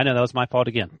 I know that was my fault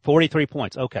again. 43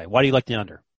 points. Okay. Why do you like the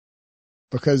under?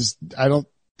 Because I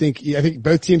think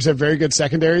both teams have very good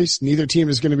secondaries. Neither team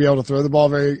is going to be able to throw the ball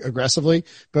very aggressively.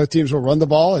 Both teams will run the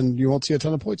ball, and you won't see a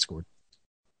ton of points scored.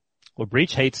 Well,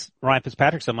 Breach hates Ryan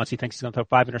Fitzpatrick so much he thinks he's going to throw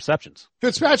 5 interceptions.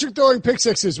 Fitzpatrick throwing pick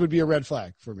sixes would be a red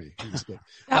flag for me.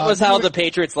 That was how the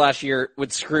Patriots last year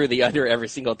would screw the under every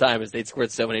single time, as they'd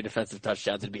scored so many defensive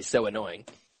touchdowns. It'd be so annoying.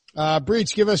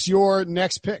 Breach, give us your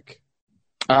next pick.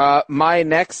 My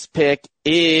next pick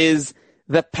is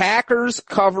the Packers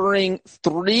covering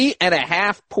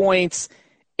 3.5 points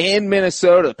in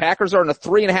Minnesota. The Packers are in a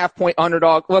 3.5 point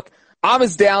underdog. Look, I'm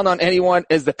as down on anyone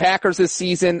as the Packers this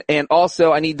season, and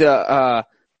also I need to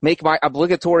make my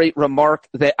obligatory remark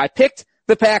that I picked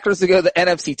the Packers to go to the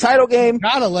NFC title game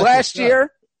last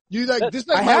year. You like this?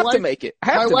 I have to make it.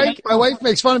 My wife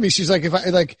makes fun of me. She's like,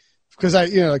 because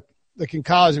like in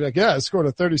college, you're like, yeah, I scored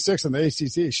a 36 on the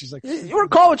ACC. She's like, you were in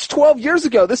college 12 years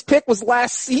ago. This pick was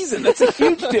last season. That's a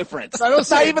huge difference. It's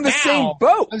not even the same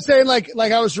boat. I'm saying like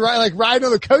I was riding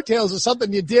on the coattails of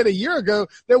something you did a year ago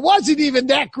that wasn't even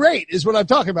that great is what I'm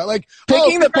talking about. Like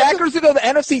picking the Packers to go to the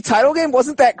NFC title game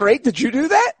wasn't that great. Did you do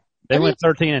that? They went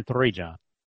 13-3, John.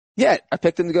 Yeah, I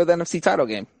picked them to go to the NFC title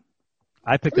game.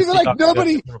 I picked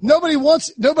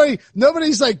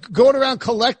nobody's like going around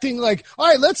collecting like, all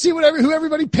right, let's see who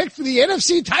everybody picked for the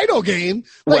NFC title game.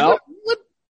 Like,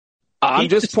 I'm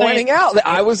just pointing out that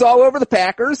I was all over the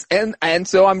Packers, and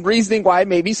so I'm reasoning why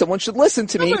maybe someone should listen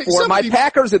to me for my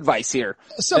Packers advice here.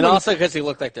 And also because he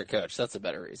looked like their coach. That's a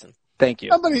better reason. Thank you.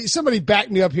 Somebody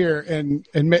back me up here and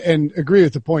agree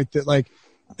with the point that like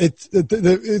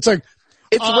it's like.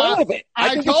 It's relevant.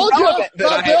 I told you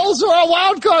the Bills are a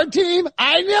wild card team.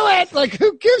 I knew it. Like,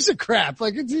 who gives a crap?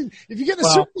 Like, if you get a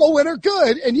Super Bowl winner,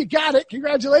 good, and you got it.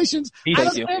 Congratulations. I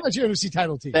don't care about your NFC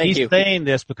title team. He's saying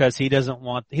this because he doesn't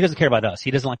care about us.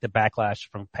 He doesn't like the backlash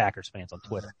from Packers fans on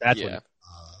Twitter. That's what.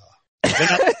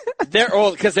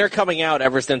 because they're coming out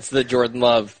ever since the Jordan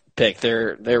Love pick.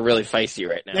 They're really feisty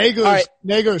right now.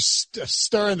 Nago's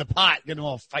stirring the pot, getting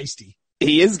all feisty.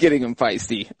 He is getting him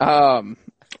feisty.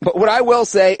 But what I will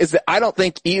say is that I don't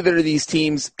think either of these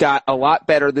teams got a lot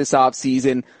better this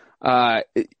offseason.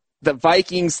 The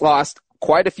Vikings lost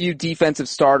quite a few defensive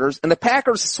starters, and the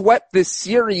Packers swept this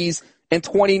series in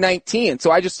 2019.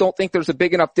 So I just don't think there's a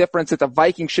big enough difference that the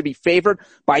Vikings should be favored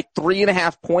by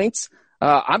 3.5 points.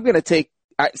 I'm going to take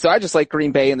so I just like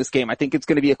Green Bay in this game. I think it's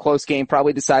going to be a close game,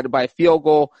 probably decided by a field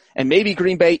goal, and maybe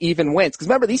Green Bay even wins. Because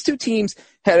remember, these two teams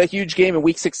had a huge game in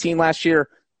Week 16 last year.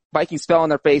 Vikings fell on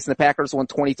their face, and the Packers won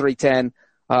 23-10.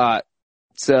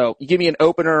 So you give me an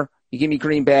opener, you give me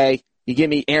Green Bay, you give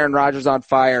me Aaron Rodgers on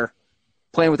fire,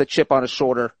 playing with a chip on his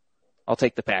shoulder, I'll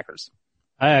take the Packers.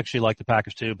 I actually like the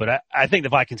Packers too, but I think the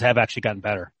Vikings have actually gotten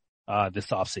better this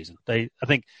offseason. I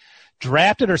think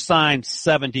drafted or signed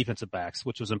 7 defensive backs,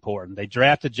 which was important. They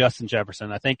drafted Justin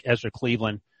Jefferson. I think Ezra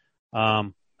Cleveland. I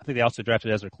think they also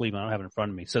drafted Ezra Cleveland. I don't have it in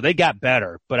front of me. So they got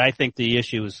better, but I think the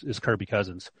issue is Kirby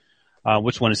Cousins.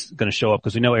 Which one is going to show up?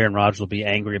 Because we know Aaron Rodgers will be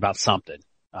angry about something.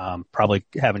 Probably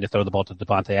having to throw the ball to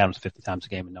Devontae Adams 50 times a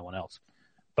game and no one else.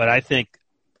 But I think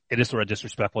it is sort of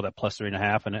disrespectful, that plus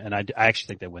 3.5, and I actually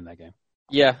think they win that game.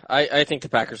 Yeah, I think the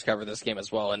Packers cover this game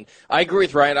as well. And I agree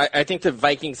with Ryan. I think the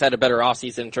Vikings had a better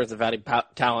offseason in terms of adding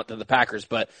talent than the Packers,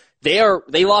 but they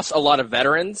lost a lot of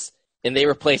veterans and they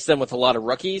replaced them with a lot of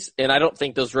rookies. And I don't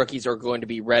think those rookies are going to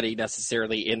be ready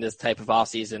necessarily in this type of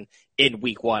offseason in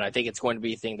week 1. I think it's going to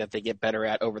be a thing that they get better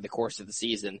at over the course of the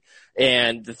season.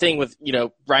 And the thing with,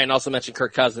 Ryan also mentioned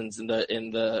Kirk Cousins in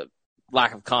the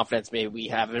lack of confidence maybe we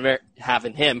have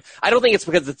in him. I don't think it's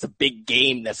because it's a big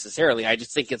game necessarily. I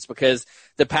just think it's because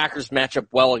the Packers match up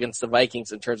well against the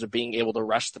Vikings in terms of being able to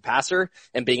rush the passer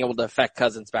and being able to affect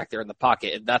Cousins back there in the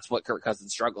pocket. And that's what Kirk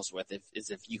Cousins struggles with,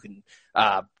 if you can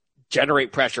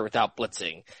generate pressure without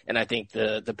blitzing. And I think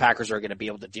the Packers are going to be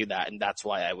able to do that. And that's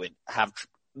why I would have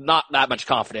not that much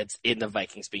confidence in the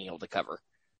Vikings being able to cover.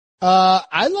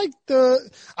 I like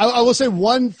I will say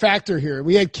one factor here.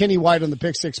 We had Kenny White on the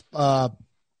Pick Six,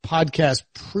 podcast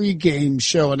pregame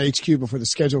show on HQ before the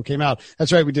schedule came out.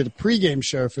 That's right. We did a pregame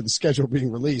show for the schedule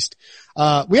being released.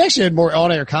 We actually had more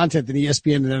on-air content than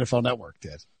ESPN and NFL Network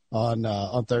did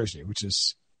on Thursday, which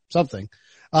is something.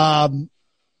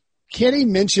 Kenny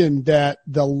mentioned that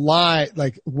the line,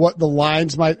 like what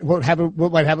might happen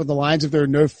with the lines if there are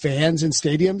no fans in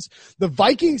stadiums. The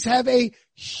Vikings have a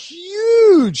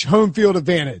huge home field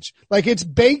advantage. Like it's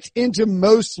baked into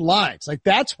most lines. Like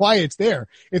that's why it's there.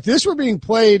 If this were being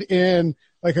played in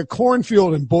like a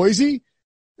cornfield in Boise,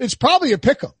 it's probably a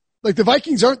pick'em. Like the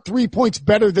Vikings aren't 3 points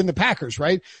better than the Packers,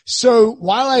 right? So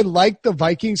while I like the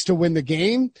Vikings to win the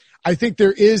game, I think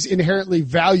there is inherently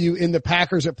value in the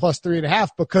Packers at plus 3.5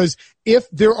 because if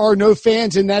there are no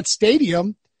fans in that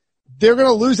stadium, they're going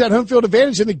to lose that home field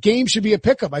advantage and the game should be a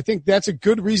pickup. I think that's a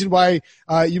good reason why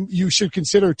you should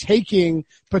consider taking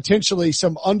potentially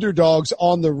some underdogs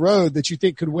on the road that you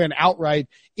think could win outright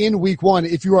in week 1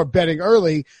 if you are betting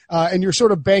early and you're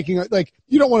sort of banking, like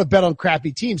you don't want to bet on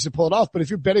crappy teams to pull it off, but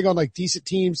if you're betting on like decent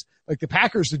teams like the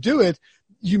Packers to do it,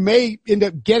 you may end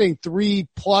up getting 3+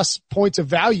 points of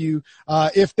value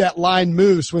if that line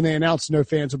moves when they announce no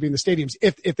fans will be in the stadiums,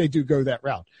 if they do go that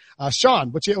route.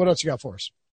 Sean, what else you got for us?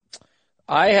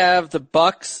 I have the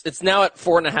Bucks. It's now at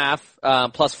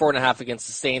 4.5, plus 4.5 against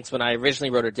the Saints. When I originally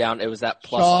wrote it down, it was at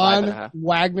plus 5.5.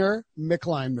 Wagner,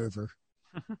 McLeine mover.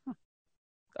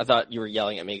 I thought you were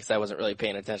yelling at me because I wasn't really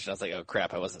paying attention. I was like, oh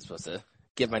crap, I wasn't supposed to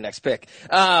give my next pick.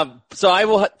 So I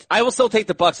will still take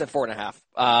the Bucks at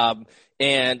 4.5.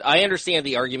 And I understand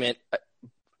the argument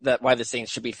that why the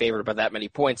Saints should be favored by that many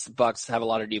points. The Bucks have a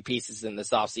lot of new pieces in this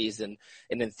offseason,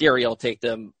 and in theory, it'll take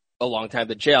them a long time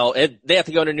to gel. They have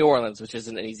to go to New Orleans, which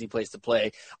isn't an easy place to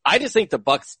play. I just think the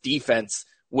Bucks defense,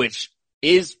 which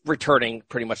is returning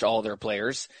pretty much all of their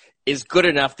players, is good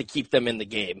enough to keep them in the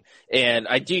game. And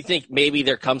I do think maybe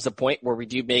there comes a point where we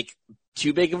do make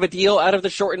too big of a deal out of the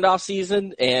shortened off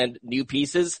season and new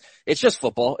pieces. It's just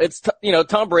football. It's,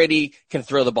 Tom Brady can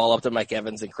throw the ball up to Mike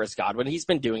Evans and Chris Godwin. He's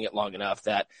been doing it long enough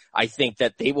that I think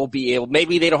that they will be able,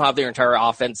 maybe they don't have their entire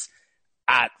offense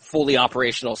at fully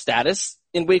operational status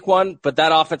in week 1, but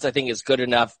that offense I think is good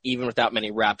enough even without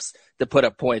many reps to put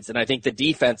up points. And I think the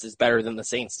defense is better than the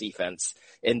Saints defense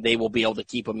and they will be able to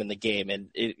keep them in the game. And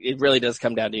it really does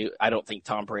come down to, I don't think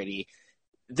Tom Brady,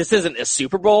 this isn't a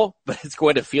Super Bowl, but it's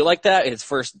going to feel like that in his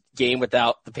first game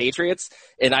without the Patriots.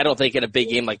 And I don't think in a big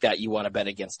game like that, you want to bet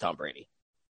against Tom Brady.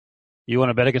 You want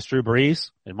to bet against Drew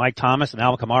Brees and Mike Thomas and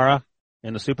Alvin Kamara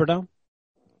in the Superdome?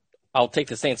 I'll take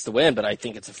the Saints to win, but I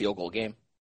think it's a field goal game.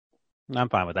 I'm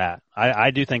fine with that.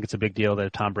 I do think it's a big deal that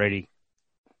if Tom Brady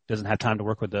doesn't have time to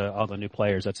work with all the new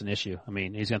players, that's an issue. I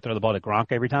mean, he's going to throw the ball to Gronk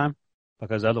every time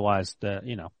because otherwise, there's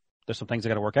some things that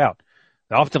got to work out.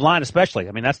 The offensive line, especially.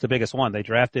 I mean, that's the biggest one. They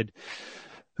drafted,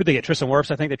 who'd they get? Tristan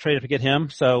Wirfs, I think they traded to get him.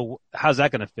 So how's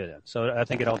that going to fit in? So I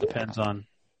think it all depends on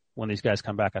when these guys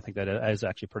come back. I think that is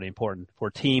actually pretty important for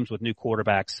teams with new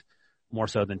quarterbacks, more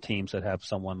so than teams that have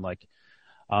someone like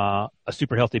a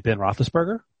super healthy Ben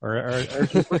Roethlisberger or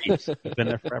Drew Brees, who's been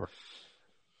there forever.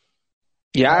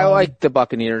 Yeah, I like the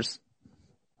Buccaneers.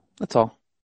 That's all.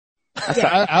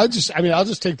 I'll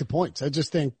just take the points. I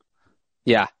just think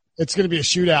Yeah. it's going to be a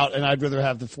shootout, and I'd rather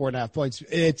have the 4.5 points.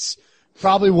 It's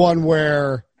probably one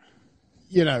where,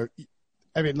 look,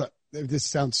 this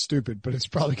sounds stupid, but it's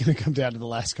probably going to come down to the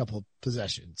last couple of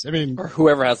possessions. I mean, Or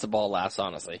whoever has the ball last,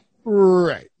 honestly.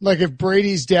 right. Like if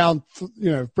Brady's down,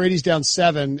 if Brady's down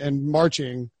 7 and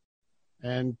marching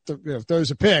and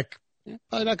throws a pick,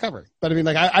 probably not covering. But I mean,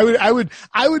 like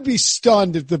I would be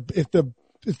stunned if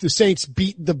the Saints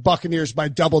beat the Buccaneers by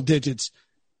double digits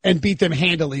and beat them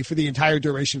handily for the entire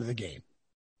duration of the game.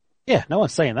 Yeah, no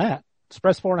one's saying that.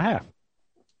 Spread's 4.5.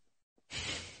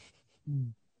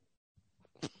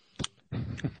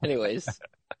 Anyways.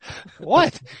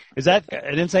 What? Is that,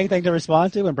 I didn't say anything to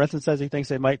respond to when Brenton says he thinks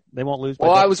they won't lose.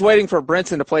 Well, I was waiting for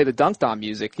Brinson to play the Dunked On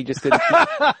music. He just didn't.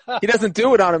 He doesn't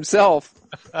do it on himself.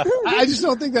 I just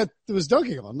don't think that it was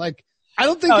dunking on. Like, I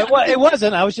don't think No, it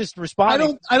wasn't. I was just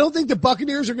responding. I don't think the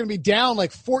Buccaneers are going to be down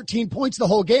like 14 points the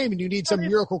whole game and you need some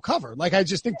miracle cover. Like, I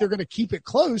just think they're going to keep it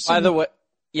close. By the way,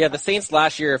 yeah, the Saints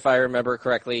last year, if I remember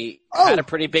correctly, had a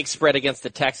pretty big spread against the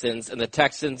Texans, and the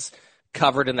Texans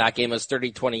covered in that game as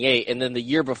 30-28. And then the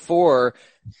year before,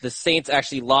 the Saints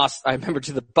actually lost, I remember,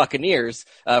 to the Buccaneers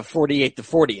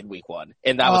 48-40 in week 1.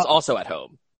 And that was also at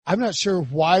home. I'm not sure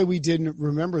why we didn't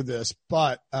remember this,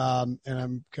 but and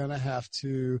I'm going to have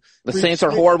to. The Saints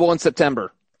are horrible in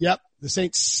September. Yep. The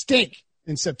Saints stink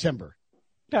in September.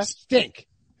 Okay. Stink.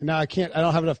 And now I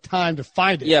don't have enough time to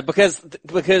find it. Yeah, because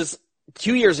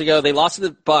 2 years ago, they lost to the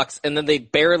Bucs, and then they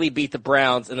barely beat the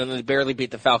Browns, and then they barely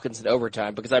beat the Falcons in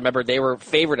overtime, because I remember they were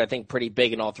favored, I think, pretty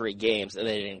big in all 3 games, and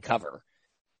they didn't cover.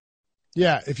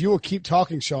 Yeah, if you will keep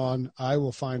talking, Sean, I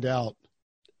will find out.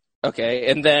 Okay,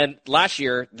 and then last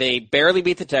year, they barely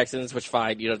beat the Texans, which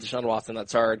fine, Deshaun Watson,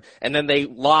 that's hard. And then they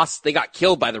got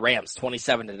killed by the Rams,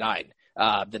 27-9,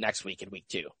 the next week in week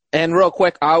 2. And real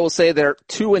quick, I will say they're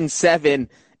 2-7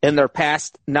 in their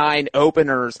past 9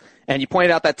 openers. And you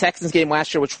pointed out that Texans game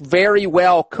last year, which very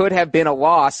well could have been a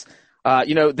loss.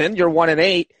 Then you're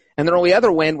 1-8, and their only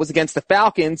other win was against the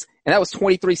Falcons, and that was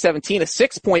 23-17, a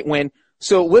 6-point win.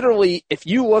 So literally, if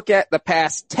you look at the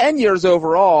past 10 years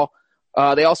overall,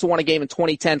 they also won a game in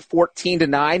 2010,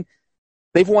 14-9.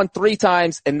 They've won 3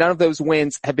 times, and none of those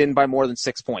wins have been by more than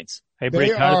 6 points. Hey,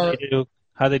 Brady, how did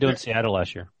they do in Seattle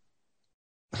last year?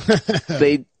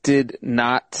 They did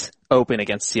not open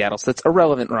against Seattle, so that's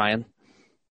irrelevant, Ryan.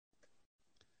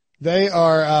 They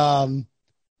are,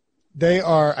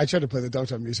 I tried to play the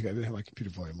Dunked On music. I didn't have my computer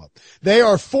volume up. They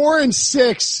are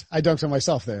 4-6. I dunked on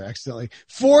myself there accidentally.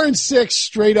 4-6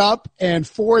 straight up and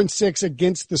 4-6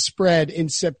 against the spread in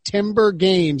September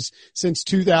games since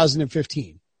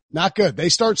 2015. Not good. They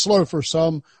start slow for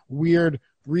some weird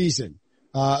reason.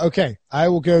 Okay. I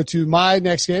will go to my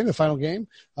next game, the final game.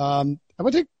 I'm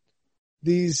going to take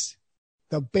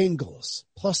the Bengals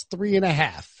plus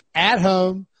 3.5 at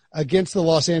home against the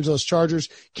Los Angeles Chargers.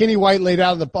 Kenny White laid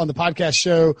out on the podcast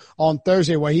show on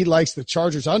Thursday why he likes the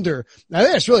Chargers under. Now, I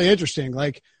think that's really interesting.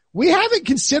 Like, we haven't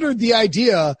considered the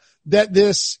idea that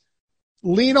this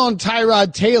lean on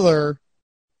Tyrod Taylor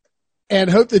and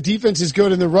hope the defense is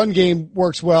good and the run game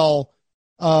works well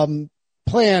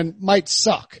plan might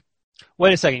suck.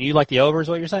 Wait a second. You like the over is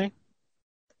what you're saying?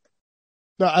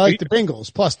 No, I like the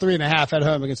Bengals plus 3.5 at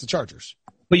home against the Chargers.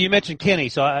 But you mentioned Kenny,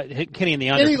 so Kenny in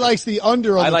the under. Kenny likes the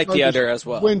under. On I like the under as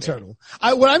well. Win total.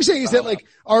 What I'm saying is that like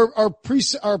our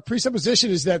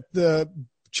presupposition is that the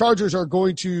Chargers are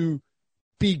going to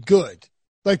be good,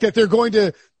 like that they're going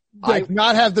to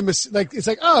not have the like. It's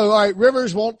like, oh, all right,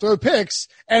 Rivers won't throw picks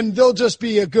and they'll just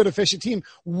be a good, efficient team.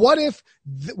 What if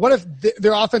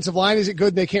their offensive line isn't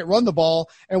good and they can't run the ball?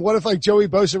 And what if like Joey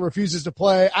Bosa refuses to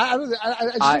play? I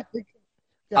just think.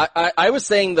 Yeah. I was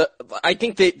saying that I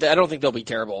don't think they'll be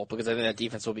terrible because I think that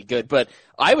defense will be good, but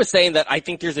I was saying that I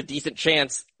think there's a decent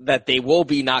chance that they will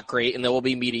be not great and they will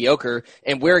be mediocre,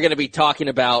 and we're going to be talking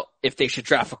about if they should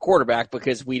draft a quarterback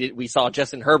because we saw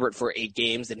Justin Herbert for 8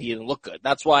 games and he didn't look good.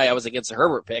 That's why I was against the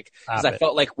Herbert pick because I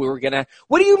felt like we were going to –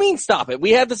 what do you mean stop it?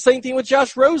 We had the same thing with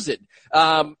Josh Rosen.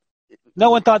 No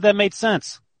one thought that made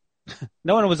sense.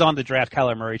 No one was on the draft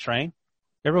Kyler Murray train.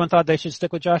 Everyone thought they should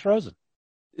stick with Josh Rosen.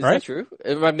 Is Right? that true?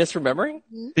 Am I misremembering?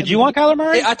 Did you want Kyler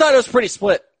Murray? I thought it was pretty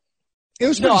split. It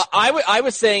was No, pretty I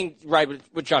was saying right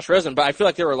with Josh Rosen, but I feel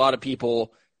like there were a lot of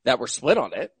people that were split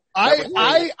on it.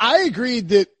 I agreed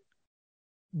that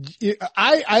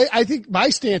I think my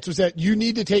stance was that you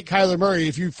need to take Kyler Murray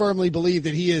if you firmly believe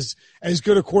that he is as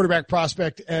good a quarterback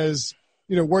prospect as,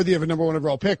 worthy of a number one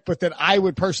overall pick, but that I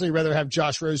would personally rather have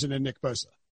Josh Rosen and Nick Bosa.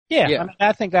 Yeah. Yeah. I mean,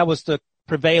 I think that was the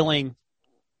prevailing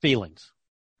feelings.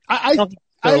 I there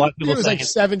were a lot of think it people was like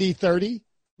saying- 70-30.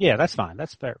 Yeah, that's fine.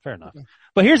 That's fair enough.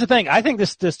 But here's the thing. I think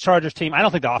this Chargers team, I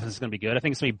don't think the offense is going to be good. I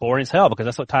think it's going to be boring as hell because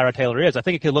that's what Tyrod Taylor is. I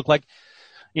think it could look like,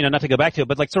 not to go back to it,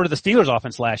 but like sort of the Steelers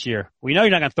offense last year. We know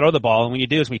you're not going to throw the ball, and when you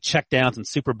do, it's going to be check downs and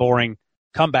super boring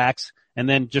comebacks, and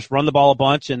then just run the ball a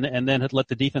bunch and then let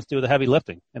the defense do the heavy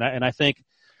lifting. And I think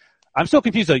I'm still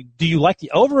confused though. Do you like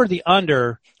the over or the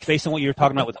under based on what you were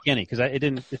talking about with Kenny? Because it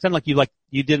sounded like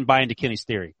you didn't buy into Kenny's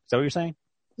theory. Is that what you're saying?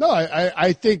 No,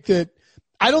 I think that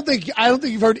I don't think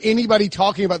you've heard anybody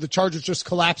talking about the Chargers just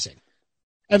collapsing.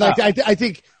 And I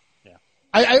think, yeah.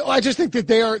 I just think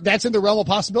that that's in the realm of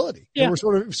possibility. Yeah. And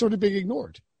we're sort of being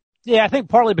ignored. Yeah, I think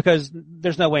partly because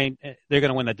there's no way they're going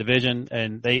to win that division,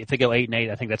 and if they go 8-8,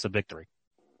 I think that's a victory.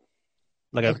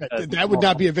 That would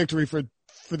not be a victory for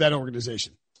that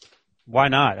organization. Why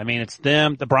not? I mean, it's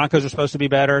them. The Broncos are supposed to be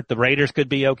better. The Raiders could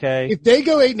be okay. If they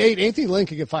go 8-8, Anthony Lynn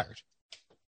could get fired.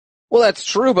 Well, that's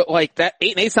true, but like that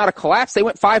 8-8's not a collapse. They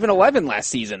went 5-11 last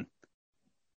season.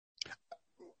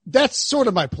 That's sort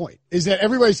of my point, is that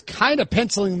everybody's kind of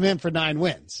penciling them in for 9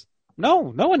 wins.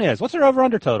 No one is. What's their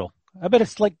over-under total? I bet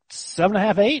it's like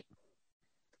 7.5, 8.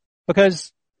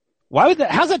 Because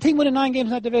how's that team winning 9 games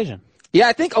in that division? Yeah,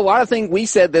 I think a lot of things we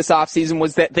said this offseason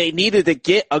was that they needed to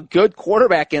get a good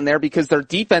quarterback in there because their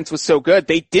defense was so good.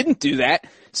 They didn't do that.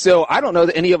 So I don't know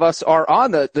that any of us are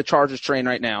on the Chargers train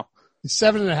right now. It's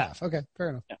 7.5. Okay, fair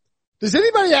enough. Yeah. Does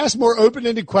anybody ask more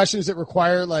open-ended questions that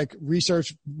require like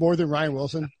research more than Ryan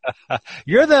Wilson?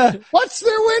 What's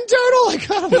their win total?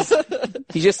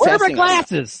 He's just Where are my testing us,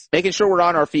 glasses? making sure we're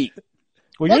on our feet.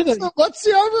 Well, What's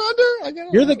the over-under?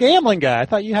 You're the gambling guy. I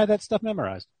thought you had that stuff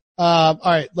memorized. All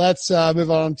right, let's move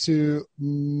on to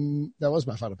that was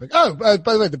my final pick. Oh, by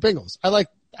the way, the Bengals. I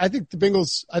think the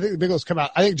Bengals come out.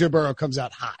 I think Joe Burrow comes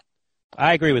out hot.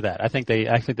 I agree with that. I think the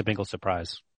Bengals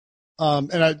surprise.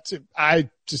 And I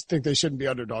just think they shouldn't be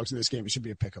underdogs in this game. It should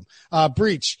be a pick 'em.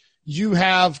 Breach, you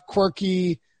have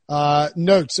quirky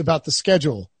notes about the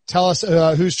schedule. Tell us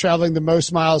who's traveling the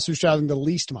most miles, who's traveling the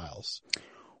least miles.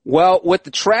 Well, with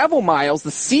the travel miles, the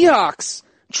Seahawks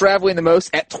traveling the most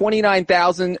at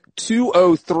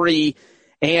 29,203,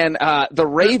 and the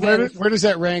Ravens. Where does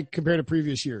that rank compared to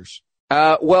previous years?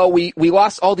 Well, we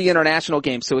lost all the international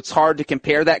games, so it's hard to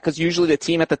compare that because usually the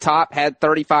team at the top had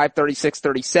 35, 36,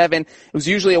 37. It was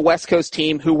usually a West Coast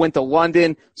team who went to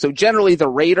London, so generally the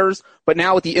Raiders. But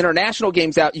now with the international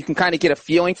games out, you can kind of get a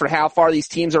feeling for how far these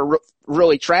teams are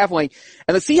really traveling.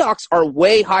 And the Seahawks are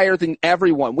way higher than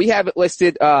everyone. We have it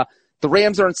listed, the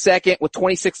Rams are in second with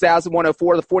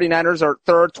 26,104. The 49ers are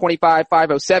third,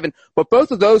 25,507. But both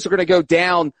of those are going to go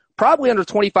down probably under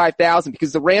 25,000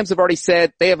 because the Rams have already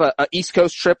said they have a East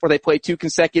Coast trip where they play 2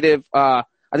 consecutive, I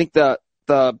think the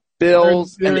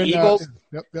Bills and the Eagles.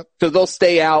 Yep. So they'll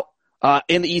stay out,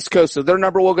 in the East Coast. So their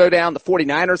number will go down. The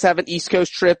 49ers have an East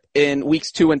Coast trip in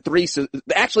weeks 2 and 3. So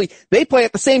actually they play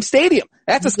at the same stadium.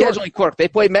 That's a scheduling quirk. They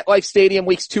play MetLife Stadium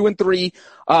weeks 2 and 3.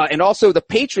 And also the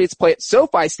Patriots play at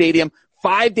SoFi Stadium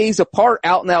 5 days apart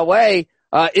out in LA,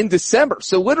 in December.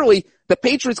 So literally the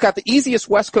Patriots got the easiest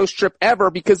West Coast trip ever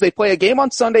because they play a game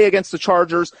on Sunday against the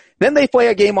Chargers. Then they play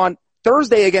a game on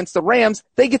Thursday against the Rams.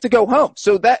 They get to go home.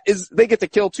 So they get to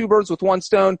kill 2 birds with 1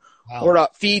 stone. Wow. Or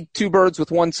feed 2 birds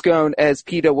with 1 scone, as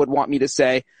PETA would want me to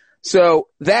say. So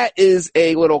that is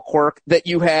a little quirk that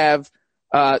you have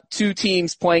 2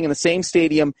 teams playing in the same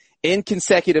stadium in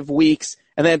consecutive weeks.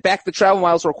 And then back to the travel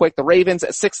miles real quick. The Ravens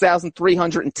at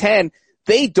 6,310.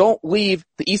 They don't leave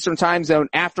the Eastern time zone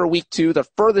after week 2. The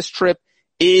furthest trip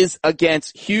is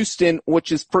against Houston,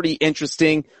 which is pretty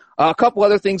interesting. A couple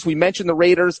other things. We mentioned the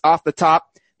Raiders off the top.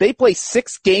 They play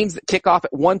 6 games that kick off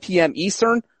at 1 p.m.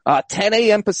 Eastern, 10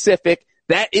 a.m. Pacific.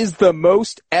 That is the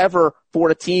most ever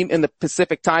for a team in the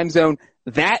Pacific time zone.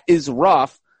 That is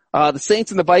rough. The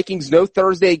Saints and the Vikings, no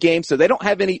Thursday game, so they don't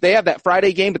have any. They have that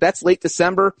Friday game, but that's late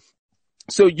December.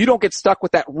 So you don't get stuck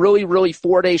with that really, really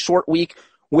 4-day short week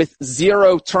with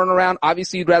 0 turnaround.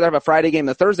 Obviously, you'd rather have a Friday game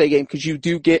than a Thursday game because you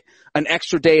do get an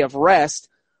extra day of rest.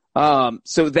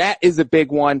 So that is a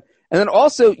big one. And then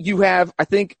also you have, I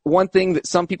think one thing that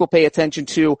some people pay attention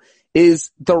to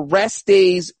is the rest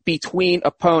days between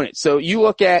opponents. So you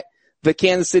look at the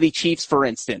Kansas City Chiefs, for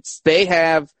instance. They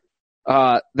have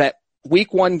that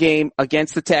week 1 game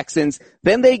against the Texans.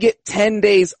 Then they get 10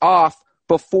 days off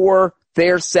before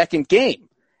their second game.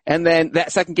 And then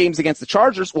that second game's against the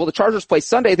Chargers. Well, the Chargers play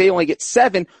Sunday. They only get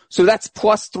 7. So that's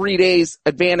plus 3 days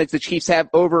advantage the Chiefs have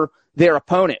over their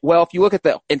opponent. Well, if you look at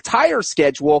the entire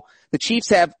schedule, the Chiefs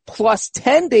have plus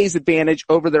 10 days advantage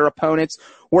over their opponents,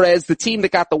 whereas the team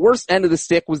that got the worst end of the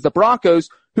stick was the Broncos,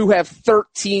 who have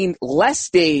 13 less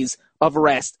days of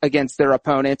rest against their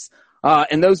opponents.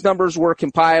 And those numbers were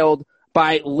compiled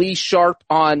by Lee Sharp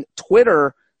on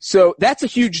Twitter. So that's a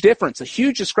huge difference, a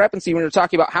huge discrepancy when you're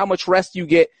talking about how much rest you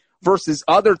get versus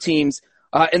other teams.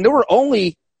 And there were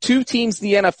only 2 teams in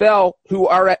the NFL who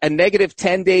are at a negative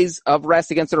 10 days of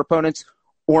rest against their opponents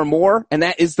or more, and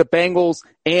that is the Bengals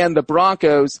and the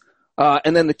Broncos.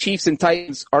 And then the Chiefs and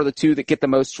Titans are the 2 that get the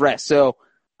most rest. So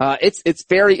it's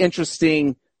very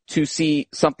interesting to see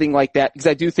something like that, because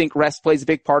I do think rest plays a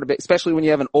big part of it, especially when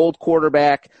you have an old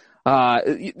quarterback.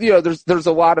 There's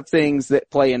a lot of things that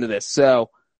play into this.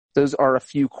 So those are a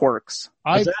few quirks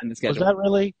in the schedule. Was that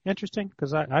really interesting?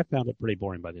 Because I found it pretty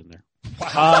boring by the end there.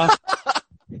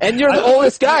 And you're the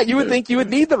oldest guy. You would think you would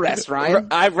need the rest, Ryan.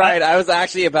 Right. I was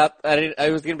actually I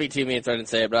was going to be 2 minutes, so I didn't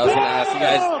say it, but I was going to ask you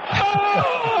guys,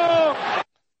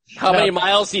 how many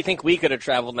miles do you think we could have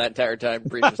traveled in that entire time?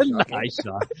 Nice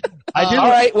shot. All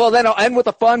right. Well, then I'll end with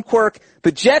a fun quirk.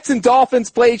 The Jets and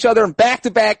Dolphins play each other in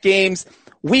back-to-back games.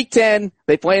 Week 10,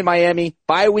 they play in Miami.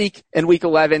 Bye week in Week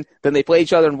 11. Then they play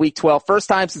each other in Week 12. First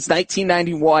time since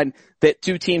 1991 that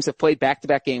 2 teams have played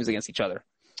back-to-back games against each other.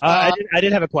 I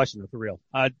did have a question, though, for real.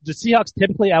 The Seahawks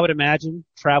typically, I would imagine,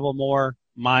 travel more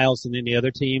miles than any other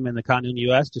team in the continental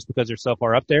U.S. just because they're so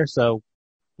far up there. So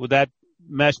would that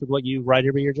mesh with what you write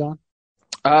every year, John?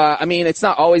 I mean, it's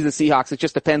not always the Seahawks. It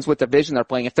just depends what division they're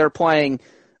playing. If they're playing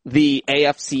the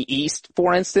AFC East,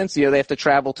 for instance, they have to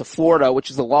travel to Florida, which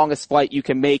is the longest flight you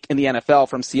can make in the NFL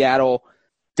from Seattle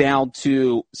down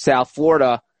to South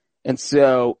Florida. And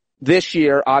so this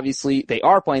year, obviously, they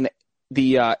are playing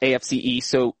the AFC East,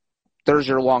 so there's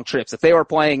your long trips. If they were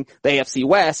playing the AFC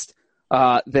West,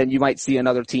 then you might see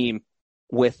another team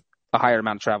with a higher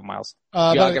amount of travel miles.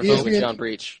 Geographer with John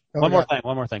Breach. One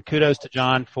more thing. Kudos to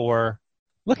John for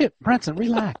 – look at Brenton,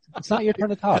 relax. It's not your turn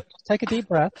to talk. Just take a deep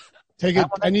breath.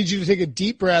 I need you to take a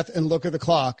deep breath and look at the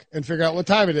clock and figure out what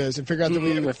time it is and figure out the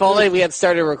meeting. If only we had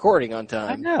started recording on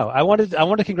time. I know. I wanted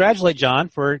to congratulate John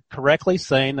for correctly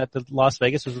saying that the Las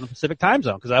Vegas was in the Pacific time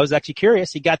zone, because I was actually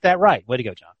curious. He got that right. Way to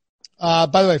go,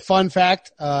 John. By the way, fun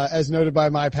fact, as noted by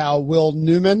my pal Will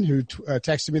Newman, who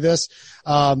texted me this,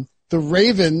 the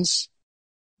Ravens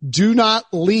do not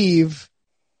leave.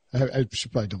 I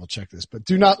should probably double check this, but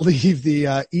do not leave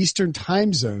the Eastern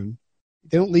time zone.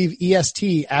 They don't leave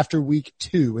EST after week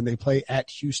 2 when they play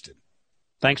at Houston.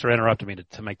 Thanks for interrupting me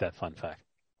to make that fun fact.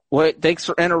 Well, thanks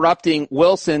for interrupting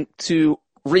Wilson to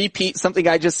repeat something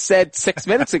I just said 6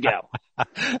 minutes ago.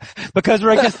 Because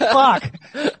we're against the clock.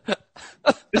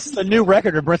 This is a new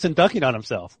record of Brinson dunking on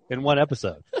himself in one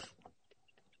episode.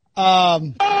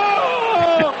 What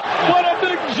a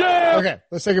big jam! Okay,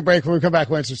 let's take a break. When we come back,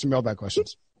 we'll answer some mailbag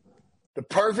questions. The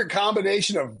perfect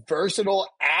combination of versatile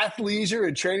athleisure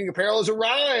and training apparel has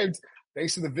arrived.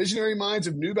 Thanks to the visionary minds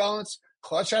of New Balance,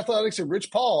 Clutch Athletics, and Rich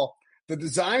Paul, the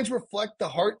designs reflect the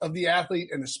heart of the athlete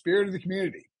and the spirit of the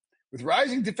community. With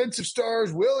rising defensive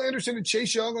stars Will Anderson and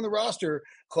Chase Young on the roster,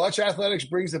 Clutch Athletics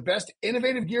brings the best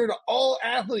innovative gear to all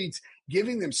athletes,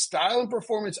 giving them style and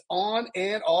performance on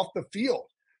and off the field.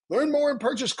 Learn more and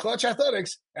purchase Clutch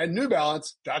Athletics at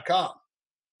NewBalance.com.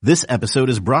 This episode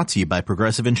is brought to you by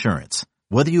Progressive Insurance.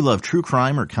 Whether you love true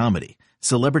crime or comedy,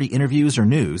 celebrity interviews or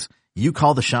news, you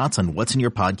call the shots on what's in your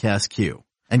podcast queue.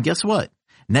 And guess what?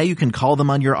 Now you can call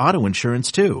them on your auto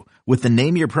insurance too with the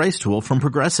Name Your Price tool from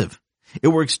Progressive. It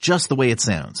works just the way it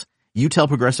sounds. You tell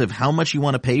Progressive how much you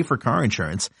want to pay for car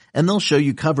insurance, and they'll show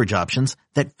you coverage options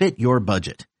that fit your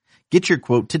budget. Get your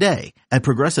quote today at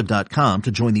Progressive.com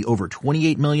to join the over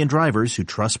 28 million drivers who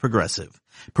trust Progressive.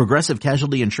 Progressive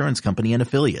Casualty Insurance Company and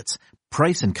Affiliates.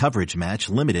 Price and coverage match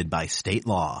limited by state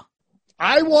law.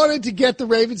 I wanted to get the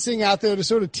Ravens thing out there to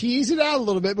sort of tease it out a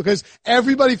little bit because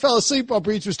everybody fell asleep while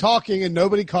Breach was talking and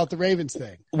nobody caught the Ravens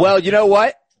thing. Well, you know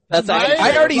what? That's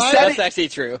actually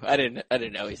true. I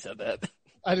didn't know he said that.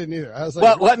 I didn't either. I was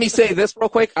like, well, let me say this real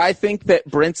quick. I think that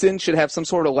Brinson should have some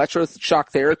sort of electroshock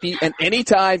therapy, and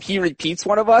anytime he repeats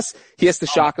one of us, he has to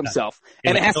shock himself.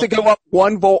 And it has to go up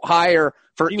 1 volt higher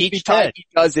for each time he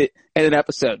does it in an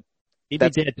episode. He'd be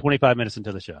dead 25 minutes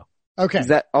into the show. Okay.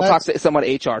 I'll talk to someone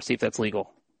at HR, see if that's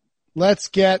legal. Let's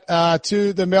get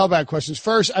to the mailbag questions.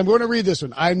 First, I'm going to read this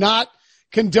one. I'm not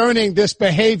condoning this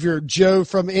behavior, Joe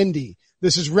from Indy.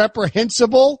 This is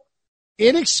reprehensible,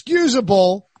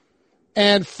 inexcusable,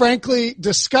 and frankly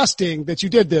disgusting that you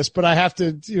did this, but I have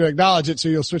to acknowledge it so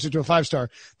you'll switch it to a 5-star.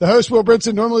 The host, Will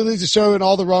Brinson, normally leads the show in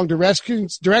all the wrong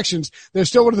directions. They're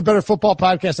still one of the better football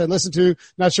podcasts I listen to.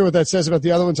 Not sure what that says about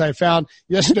the other ones I found.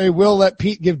 Yesterday, Will let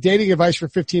Pete give dating advice for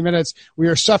 15 minutes. We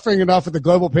are suffering enough with the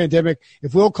global pandemic.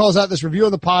 If Will calls out this review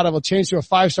on the pod, I will change to a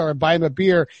 5-star and buy him a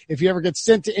beer. If he ever gets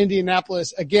sent to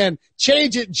Indianapolis again,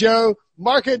 change it, Joe.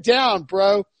 Mark it down,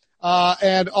 bro.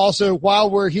 And also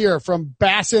while we're here from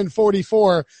Bassin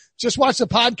 44, just watch the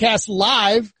podcast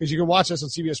live because you can watch us on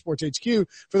CBS Sports HQ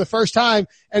for the first time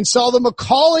and saw the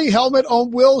Macaulay helmet on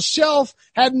Will's shelf.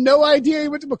 Had no idea he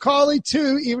went to Macaulay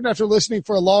too, even after listening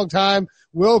for a long time.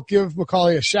 We'll give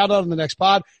Macaulay a shout out on the next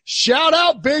pod. Shout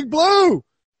out Big Blue.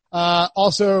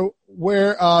 Also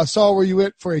saw where you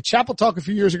went for a chapel talk a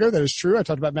few years ago. That is true. I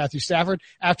talked about Matthew Stafford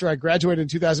after I graduated in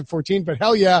 2014, but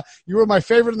hell yeah, you were my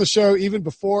favorite on the show even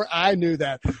before I knew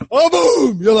that. Oh,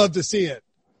 boom. You'll love to see it.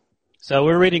 So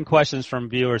we're reading questions from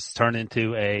viewers to turn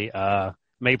into a,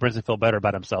 make Brinson feel better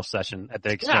about himself session at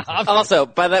the expense. Yeah, also,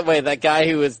 by that way, that guy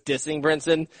who was dissing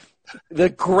Brinson, the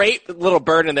great little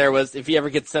burn in there was if he ever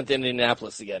gets sent to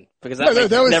Indianapolis again, because that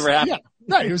never happened. Yeah.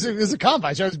 Right. It was a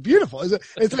combine show. It was beautiful.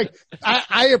 It's like,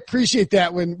 I appreciate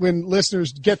that when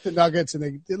listeners get the nuggets and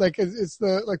they like, it's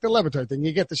the Levitard thing.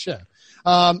 You get the show.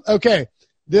 Okay.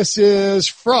 This is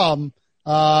from,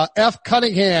 F.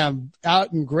 Cunningham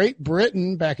out in Great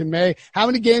Britain back in May. How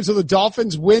many games will the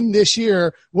Dolphins win this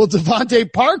year? Will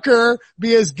Devontae Parker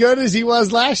be as good as he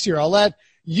was last year? I'll let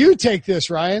you take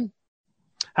this, Ryan.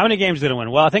 How many games are they going to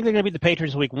win? Well, I think they're going to beat the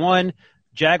Patriots week 1.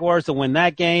 Jaguars to win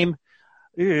that game.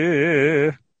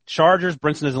 Chargers,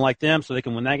 Brinson doesn't like them, so they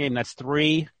can win that game. That's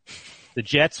 3. The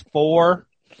Jets, 4.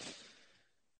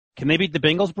 Can they beat the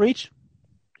Bengals, Breach,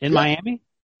 in Miami?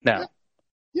 No.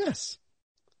 Yes.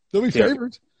 They'll be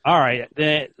favored. All right.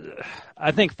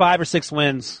 I think 5 or 6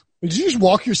 wins. Did you just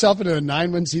walk yourself into a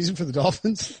 9-win season for the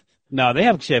Dolphins? No, they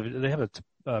have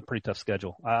a pretty tough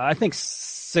schedule. I think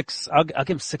 6. I'll give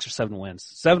them 6 or 7 wins.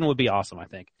 7 would be awesome, I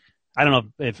think. I don't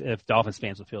know if Dolphins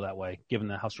fans would feel that way, given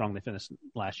how strong they finished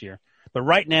last year. But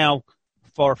right now,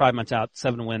 4 or 5 months out,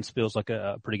 7 wins feels like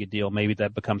a pretty good deal. Maybe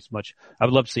that becomes much. I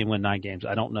would love to see him win 9 games.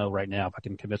 I don't know right now if I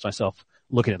can convince myself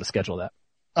looking at the schedule of that.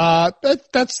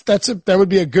 That would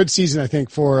be a good season, I think,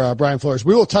 for Brian Flores.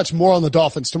 We will touch more on the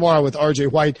Dolphins tomorrow with RJ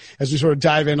White as we sort of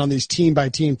dive in on these team by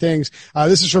team things.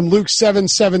 This is from Luke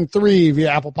 773 via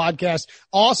Apple Podcast.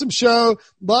 Awesome show.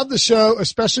 Love the show,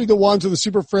 especially the ones with the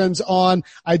Super Friends on.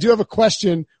 I do have a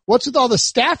question. What's with all the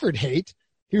Stafford hate?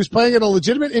 He was playing at a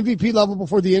legitimate MVP level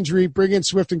before the injury. Bring in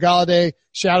Swift and Galladay.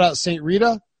 Shout out St.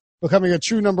 Rita, becoming a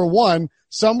true number 1.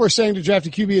 Some were saying to draft a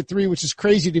QB at 3, which is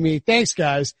crazy to me. Thanks,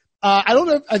 guys. I don't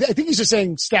know. I think he's just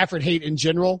saying Stafford hate in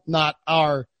general, not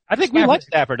our. I think we like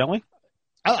Stafford, don't we?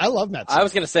 I love Matt Stafford. I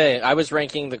was going to say, I was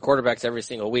ranking the quarterbacks every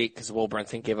single week because Will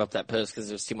Brinson gave up that post because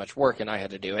it was too much work and I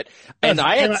had to do it. And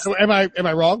am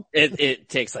I wrong? It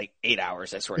takes like 8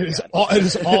 hours, I swear to God. It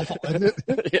is awful.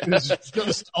 It is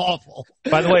just awful.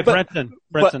 By the way, Brinson,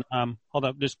 hold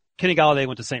on. Just Kenny Galladay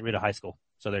went to St. Rita High School.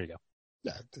 So there you go.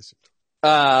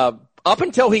 Yeah. Up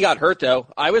until he got hurt, though,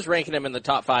 I was ranking him in the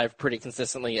top 5 pretty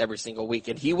consistently every single week,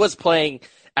 and he was playing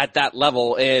at that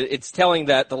level. And it's telling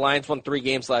that the Lions won 3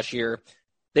 games last year.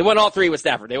 They won all 3 with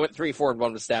Stafford. They went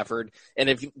 3-4-1 with Stafford. And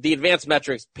if the advanced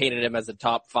metrics painted him as a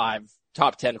top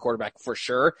 10 quarterback for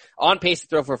sure, on pace to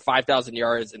throw for 5,000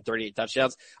 yards and 38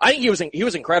 touchdowns. I think he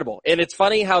was incredible. And it's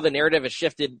funny how the narrative has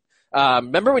shifted.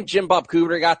 Remember when Jim Bob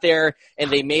Cooter got there and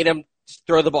they made him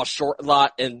throw the ball short a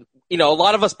lot, and a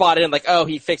lot of us bought in like, oh,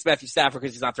 he fixed Matthew Stafford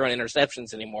because he's not throwing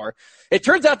interceptions anymore. It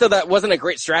turns out, though, that wasn't a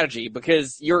great strategy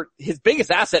because his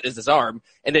biggest asset is his arm,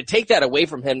 and to take that away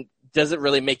from him doesn't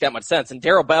really make that much sense. And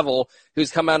Darrell Bevell,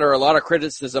 who's come under a lot of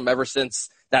criticism ever since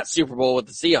that Super Bowl with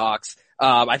the Seahawks,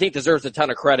 I think deserves a ton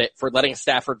of credit for letting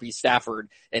Stafford be Stafford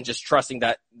and just trusting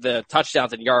that the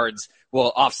touchdowns and yards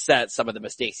will offset some of the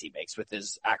mistakes he makes with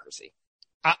his accuracy.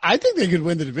 I think they could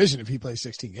win the division if he plays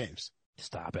 16 games.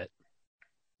 Stop it.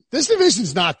 This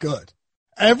division's not good.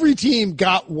 Every team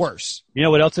got worse. You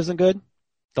know what else isn't good?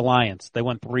 The Lions. They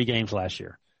won 3 games last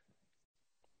year.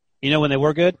 You know when they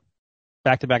were good?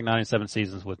 Back-to-back 9-7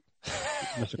 seasons with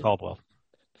Mr. Caldwell.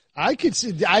 I could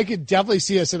definitely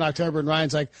see us in October, and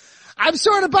Ryan's like, I'm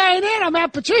sort of buying in. I'm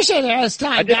at Patricia this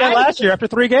time. I did that last year after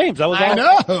 3 games. I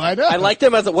know. I like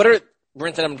them as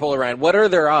Brinson, I'm told Ryan, what are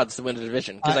their odds to win the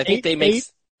division? Because I think they make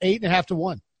 8.5 to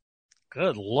 1.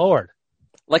 Good Lord.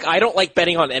 Like, I don't like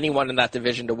betting on anyone in that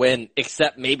division to win,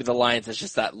 except maybe the Lions. It's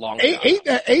just that long.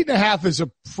 8.5 is a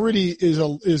pretty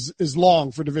is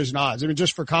long for division odds. I mean,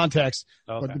 just for context,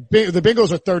 Okay. but the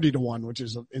Bengals are 30-1, which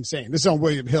is insane. This is on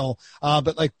William Hill.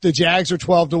 But like the Jags are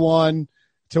 12-1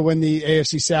 to win the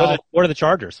AFC South. What are the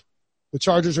Chargers? The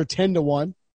Chargers are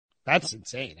 10-1. That's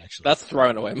insane, actually. That's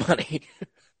throwing away money.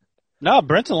 No,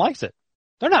 Brenton likes it.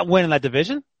 They're not winning that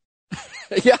division.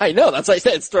 Yeah, I know. That's why I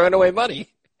said it's throwing away money.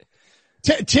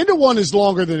 10-1 is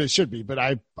longer than it should be, but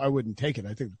I wouldn't take it.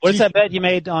 I think. What's that bet you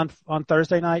made on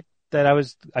Thursday night that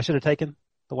I should have taken?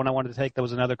 The one I wanted to take. That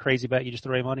was another crazy bet. You just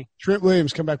threw away money. Trent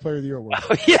Williams, comeback player of the year award.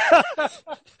 Oh, yeah.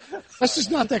 That's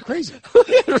just not that crazy.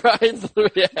 Ryan's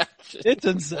reaction.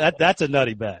 That's a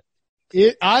nutty bet.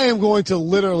 I am going to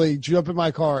literally jump in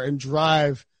my car and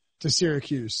drive to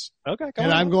Syracuse. Okay.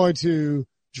 And I'm going to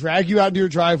drag you out into your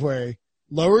driveway,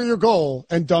 lower your goal,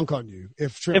 and dunk on you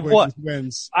if Trent Williams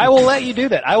wins. I will let you do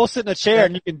that. I will sit in a chair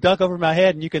and you can dunk over my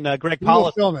head and you can Greg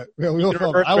Paulus. We'll film it. We'll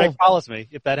film it. Greg Paulus me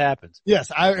if that happens. Yes,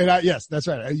 yes, that's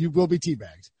right. You will be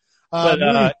teabagged.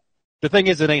 But the thing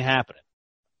is, it ain't happening.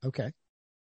 Okay.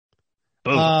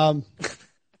 Boom.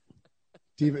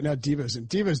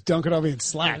 Devo's dunking on me in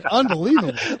Slack.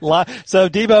 Unbelievable. So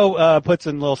Devo puts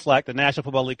in a little Slack the National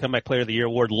Football League Comeback Player of the Year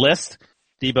award list.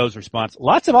 Devo's response: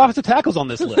 lots of offensive tackles on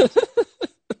this list.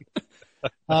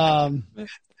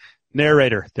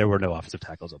 Narrator: there were no offensive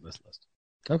tackles on this list.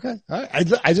 Okay. All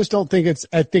right. I just don't think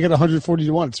I think at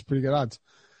 140-1, it's pretty good odds.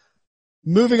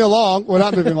 Moving along,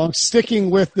 not moving along, sticking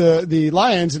with the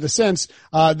Lions in a sense.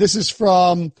 This is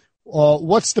from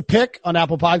What's the Pick on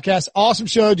Apple Podcasts. Awesome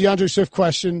show. DeAndre Swift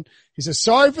question. He says,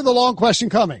 sorry for the long question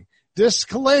coming.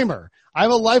 Disclaimer. I'm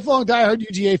a lifelong diehard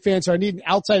UGA fan, so I need an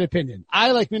outside opinion.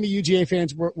 I, like many UGA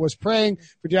fans, was praying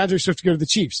for DeAndre Swift to go to the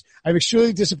Chiefs. I'm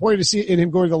extremely disappointed to see in him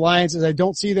going to the Lions, as I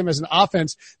don't see them as an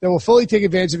offense that will fully take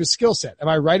advantage of his skill set. Am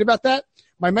I right about that?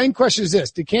 My main question is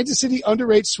this. Did Kansas City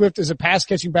underrate Swift as a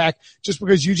pass-catching back just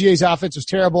because UGA's offense was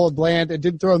terrible and bland and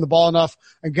didn't throw him the ball enough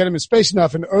and get him in space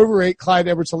enough, and overrate Clyde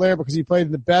Edwards-Helaire because he played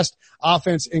in the best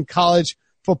offense in college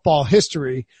football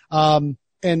history?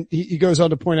 And he goes on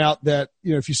to point out that,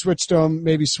 if you switched them,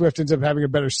 maybe Swift ends up having a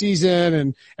better season,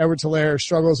 and Edwards-Helaire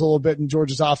struggles a little bit in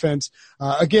Georgia's offense.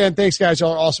 Again, thanks guys.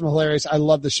 Y'all are awesome and hilarious. I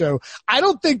love the show. I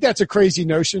don't think that's a crazy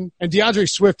notion, and DeAndre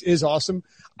Swift is awesome.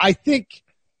 I think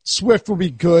Swift will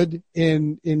be good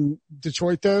in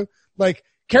Detroit though. Like,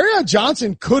 Kerryon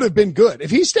Johnson could have been good. If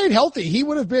he stayed healthy, he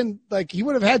would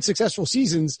have had successful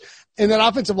seasons, and that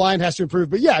offensive line has to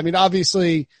improve. But yeah, I mean,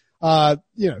 obviously,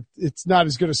 it's not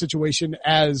as good a situation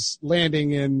as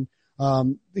landing in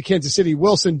the Kansas City.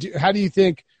 Wilson, how do you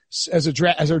think, as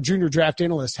our junior draft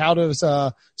analyst, how does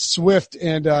Swift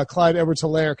and Clyde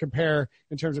Edwards-Helaire compare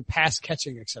in terms of pass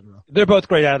catching, et cetera? They're both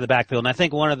great out of the backfield, and I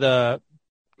think one of the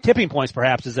tipping points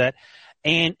perhaps is that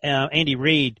Andy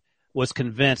Reid was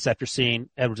convinced after seeing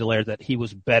Edwards-Helaire that he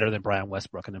was better than Brian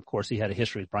Westbrook. And of course he had a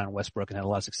history with Brian Westbrook and had a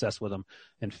lot of success with him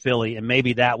in Philly. And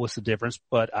maybe that was the difference,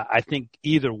 but I think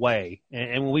either way,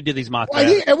 and when we did these mock drafts,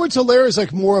 I think Edwards-Helaire is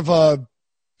like more of a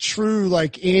true,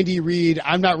 like, Andy Reid.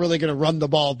 I'm not really going to run the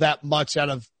ball that much out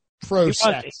of pro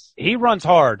sets. He runs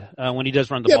hard when he does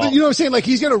run the ball. Yeah, but you know what I'm saying? Like,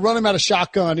 he's going to run him out of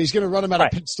shotgun. He's going to run him out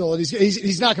of pistol. And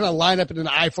he's not going to line up in an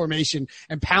I formation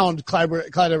and pound Clyde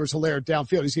Edwards-Helaire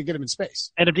downfield. He's going to get him in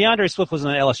space. And if DeAndre Swift was in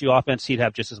an LSU offense, he'd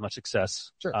have just as much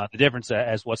success. Sure. The difference,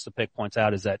 as What's the Pick points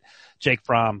out, is that Jake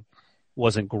Fromm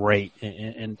wasn't great,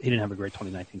 and he didn't have a great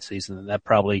 2019 season, and that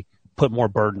probably put more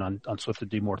burden on Swift to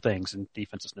do more things, and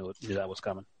defenses knew that was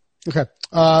coming. Okay.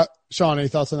 Sean, any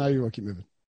thoughts on that? You want to keep moving?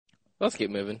 Let's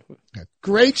keep moving. Okay.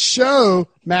 Great show.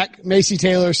 Macy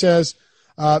Taylor says,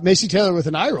 Macy Taylor with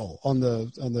an eye roll on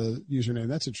the username.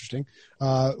 That's interesting.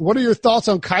 What are your thoughts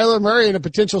on Kyler Murray and a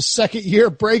potential second year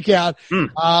breakout?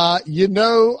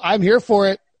 I'm here for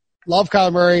it. Love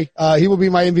Kyler Murray. He will be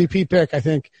my MVP pick. I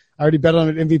think I already bet on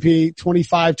an MVP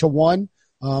 25-1.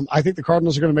 I think the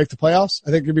Cardinals are going to make the playoffs.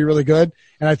 I think it'll be really good.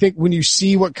 And I think when you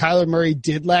see what Kyler Murray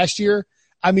did last year,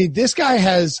 I mean, this guy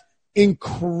has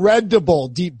incredible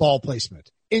deep ball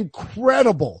placement.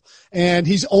 Incredible. And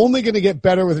he's only going to get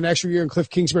better with an extra year in Cliff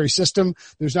Kingsbury's system.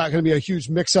 There's not going to be a huge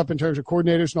mix up in terms of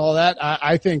coordinators and all that.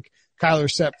 I think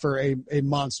Kyler's set for a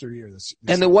monster year this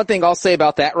And the one thing I'll say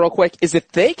about that real quick is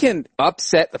if they can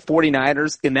upset the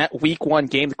 49ers in that week 1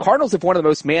 game, the Cardinals have one of the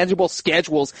most manageable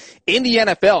schedules in the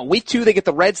NFL. In week 2, they get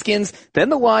the Redskins, then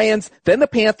the Lions, then the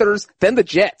Panthers, then the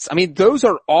Jets. I mean, those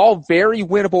are all very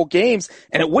winnable games,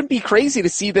 and it wouldn't be crazy to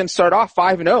see them start off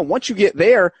 5-0. Once you get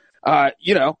there,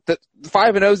 the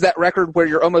 5-0 is that record where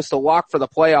you're almost a lock for the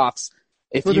playoffs.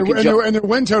 And their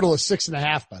win total is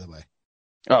 6.5, by the way.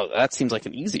 Oh, that seems like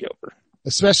an easy over.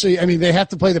 especially, I mean, they have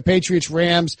to play the Patriots,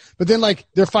 Rams, but then like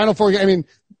their final four, I mean,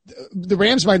 the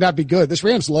Rams might not be good. This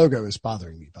Rams logo is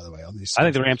bothering me, by the way, on these. I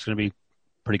think the Rams are going to be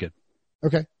pretty good.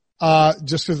 Okay.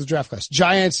 Just for the draft class.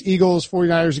 Giants, Eagles,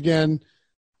 49ers again.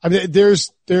 I mean,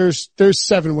 there's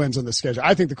 7 wins on the schedule.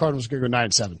 I think the Cardinals are going to go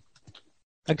 9-7.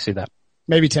 I can see that.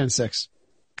 Maybe 10-6.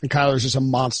 And Kyler's just a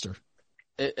monster.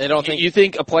 I don't think you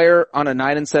think a player on a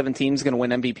 9-7 team is going to win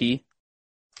MVP.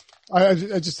 I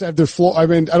just have their floor. I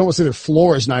mean, I don't want to say their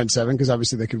floor is 9-7 because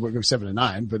obviously they could go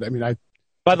 7-9. But I mean,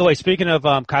 By the way, speaking of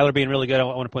Kyler being really good, I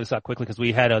want to point this out quickly because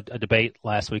we had a debate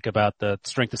last week about the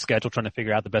strength of schedule, trying to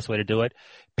figure out the best way to do it.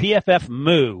 PFF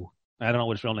Moo, I don't know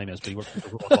what his real name is, but he works for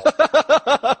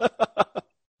the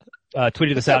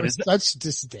tweeted this out. That's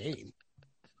disdain.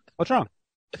 What's wrong?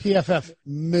 PFF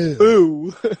Moo.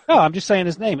 Ooh. No, I'm just saying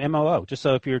his name, MOO, just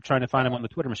so if you're trying to find him on the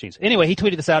Twitter machines. Anyway, he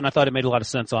tweeted this out, and I thought it made a lot of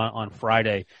sense on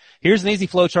Friday. Here's an easy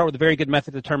flow chart with a very good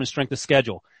method to determine strength of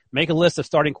schedule. Make a list of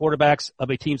starting quarterbacks of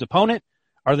a team's opponent.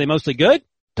 Are they mostly good?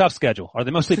 Tough schedule. Are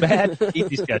they mostly bad?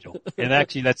 Easy schedule. And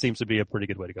actually, that seems to be a pretty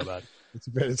good way to go about it.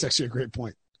 It's actually a great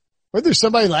point. Wasn't there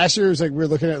somebody last year who was like, we're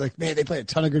looking at like, man, they play a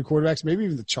ton of good quarterbacks. Maybe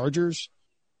even the Chargers.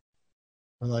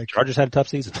 Or like, Chargers had a tough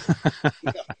season.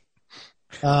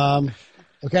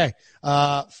 Okay.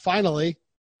 Finally,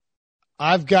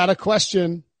 I've got a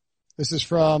question. This is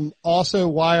from also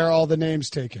Why Are All the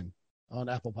Names Taken on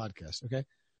Apple Podcasts. Okay.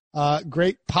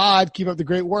 Great pod. Keep up the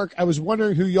great work. I was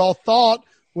wondering who y'all thought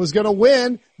was going to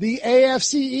win the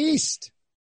AFC East.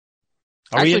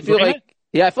 I feel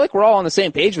like we're all on the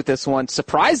same page with this one,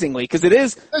 surprisingly, because it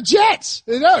is the Jets.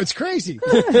 No, it's crazy.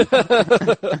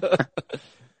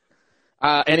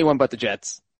 Anyone but the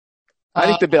Jets. I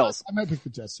think the Bills. I might pick the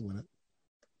Jets to win it.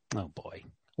 Oh boy.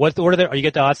 What are there? Are you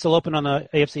get the odds still open on the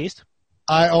AFC East?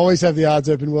 I always have the odds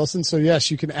open, Wilson. So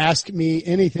yes, you can ask me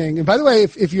anything. And by the way,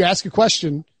 if you ask a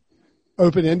question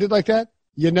open-ended like that,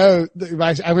 you know, I'm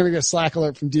going to get a Slack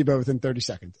alert from Debo within 30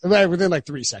 seconds. Within like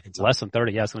 3 seconds. Less than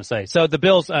 30, yeah, I was going to say. So the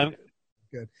Bills.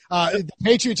 Good. The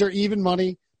Patriots are even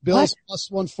money. Bills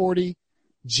plus 140.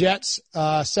 Jets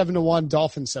 7-1.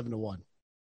 Dolphins 7-1.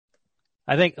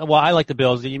 I think. Well, I like the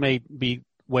Bills. You may be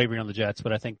wavering on the Jets,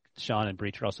 but I think Sean and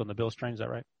Breach are also on the Bills train. Is that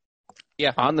right?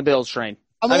 Yeah, on the Bills train.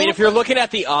 I mean, if you're looking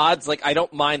at the odds, like I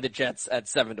don't mind the Jets at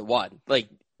 7-1. Like,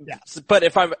 yeah. But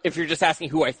if you're just asking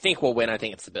who I think will win, I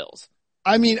think it's the Bills.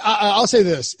 I mean, I'll say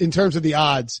this in terms of the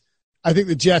odds. I think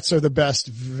the Jets are the best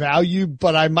value,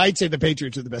 but I might say the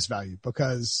Patriots are the best value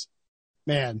because,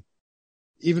 man,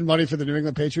 even money for the New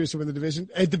England Patriots to win the division.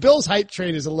 The Bills hype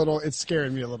train is it's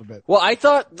scaring me a little bit. Well, I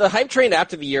thought the hype train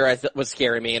after the year was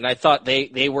scaring me, and I thought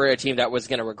they were a team that was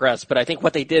going to regress. But I think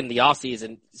what they did in the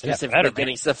offseason, specifically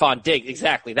getting Stephon Diggs,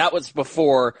 exactly, that was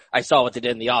before I saw what they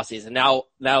did in the offseason. Now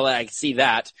that I see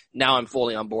that, now I'm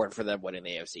fully on board for them winning the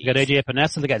AFC. You got AJ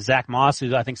Epinesa, they got Zach Moss,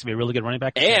 who I think is going to be a really good running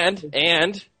back. And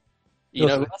you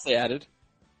know who else they added?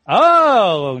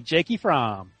 Oh, Jakey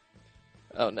Fromm.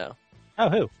 Oh, no. Oh,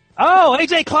 who? Oh,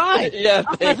 AJ Klein. Yeah,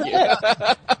 thank you.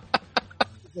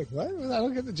 Like, what? I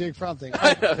don't get the Jake Fromm thing.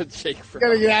 I know, Jake Fromm. We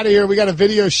got to get out of here. We got a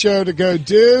video show to go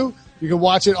do. You can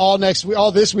watch it all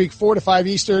this week, 4 to 5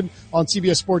 Eastern on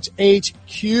CBS Sports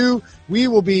HQ. We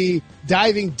will be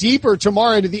diving deeper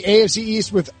tomorrow into the AFC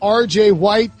East with RJ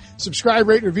White. Subscribe,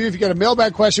 rate, and review. If you got a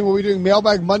mailbag question, we'll be doing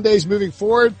mailbag Mondays moving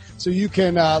forward. So you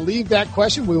can leave that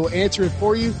question. We will answer it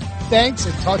for you. Thanks,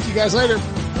 and talk to you guys later.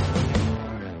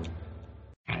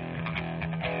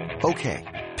 Okay,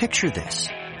 picture this.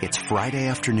 It's Friday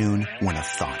afternoon when a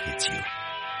thought hits you.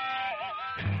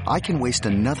 I can waste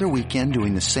another weekend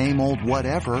doing the same old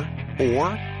whatever, or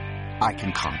I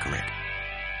can conquer it.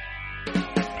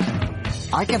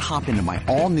 I can hop into my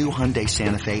all-new Hyundai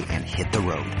Santa Fe and hit the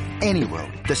road. Any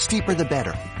road. The steeper the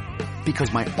better.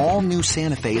 Because my all-new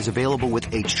Santa Fe is available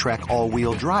with H-Track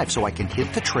all-wheel drive, so I can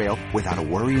hit the trail without a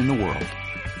worry in the world.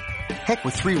 Heck,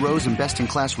 with 3 rows and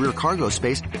best-in-class rear cargo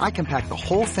space, I can pack the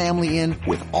whole family in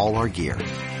with all our gear.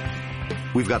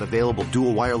 We've got available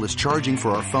dual wireless charging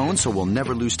for our phones, so we'll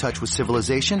never lose touch with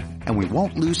civilization, and we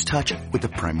won't lose touch with the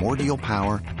primordial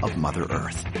power of Mother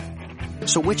Earth.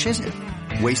 So which is it?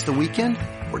 Waste the weekend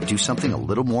or do something a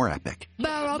little more epic?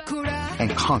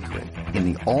 And conquer it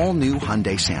in the all-new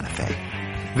Hyundai Santa Fe.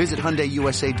 Visit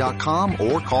HyundaiUSA.com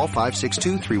or call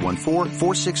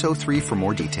 562-314-4603 for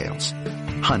more details.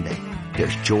 Hyundai,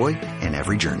 there's joy in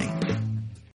every journey.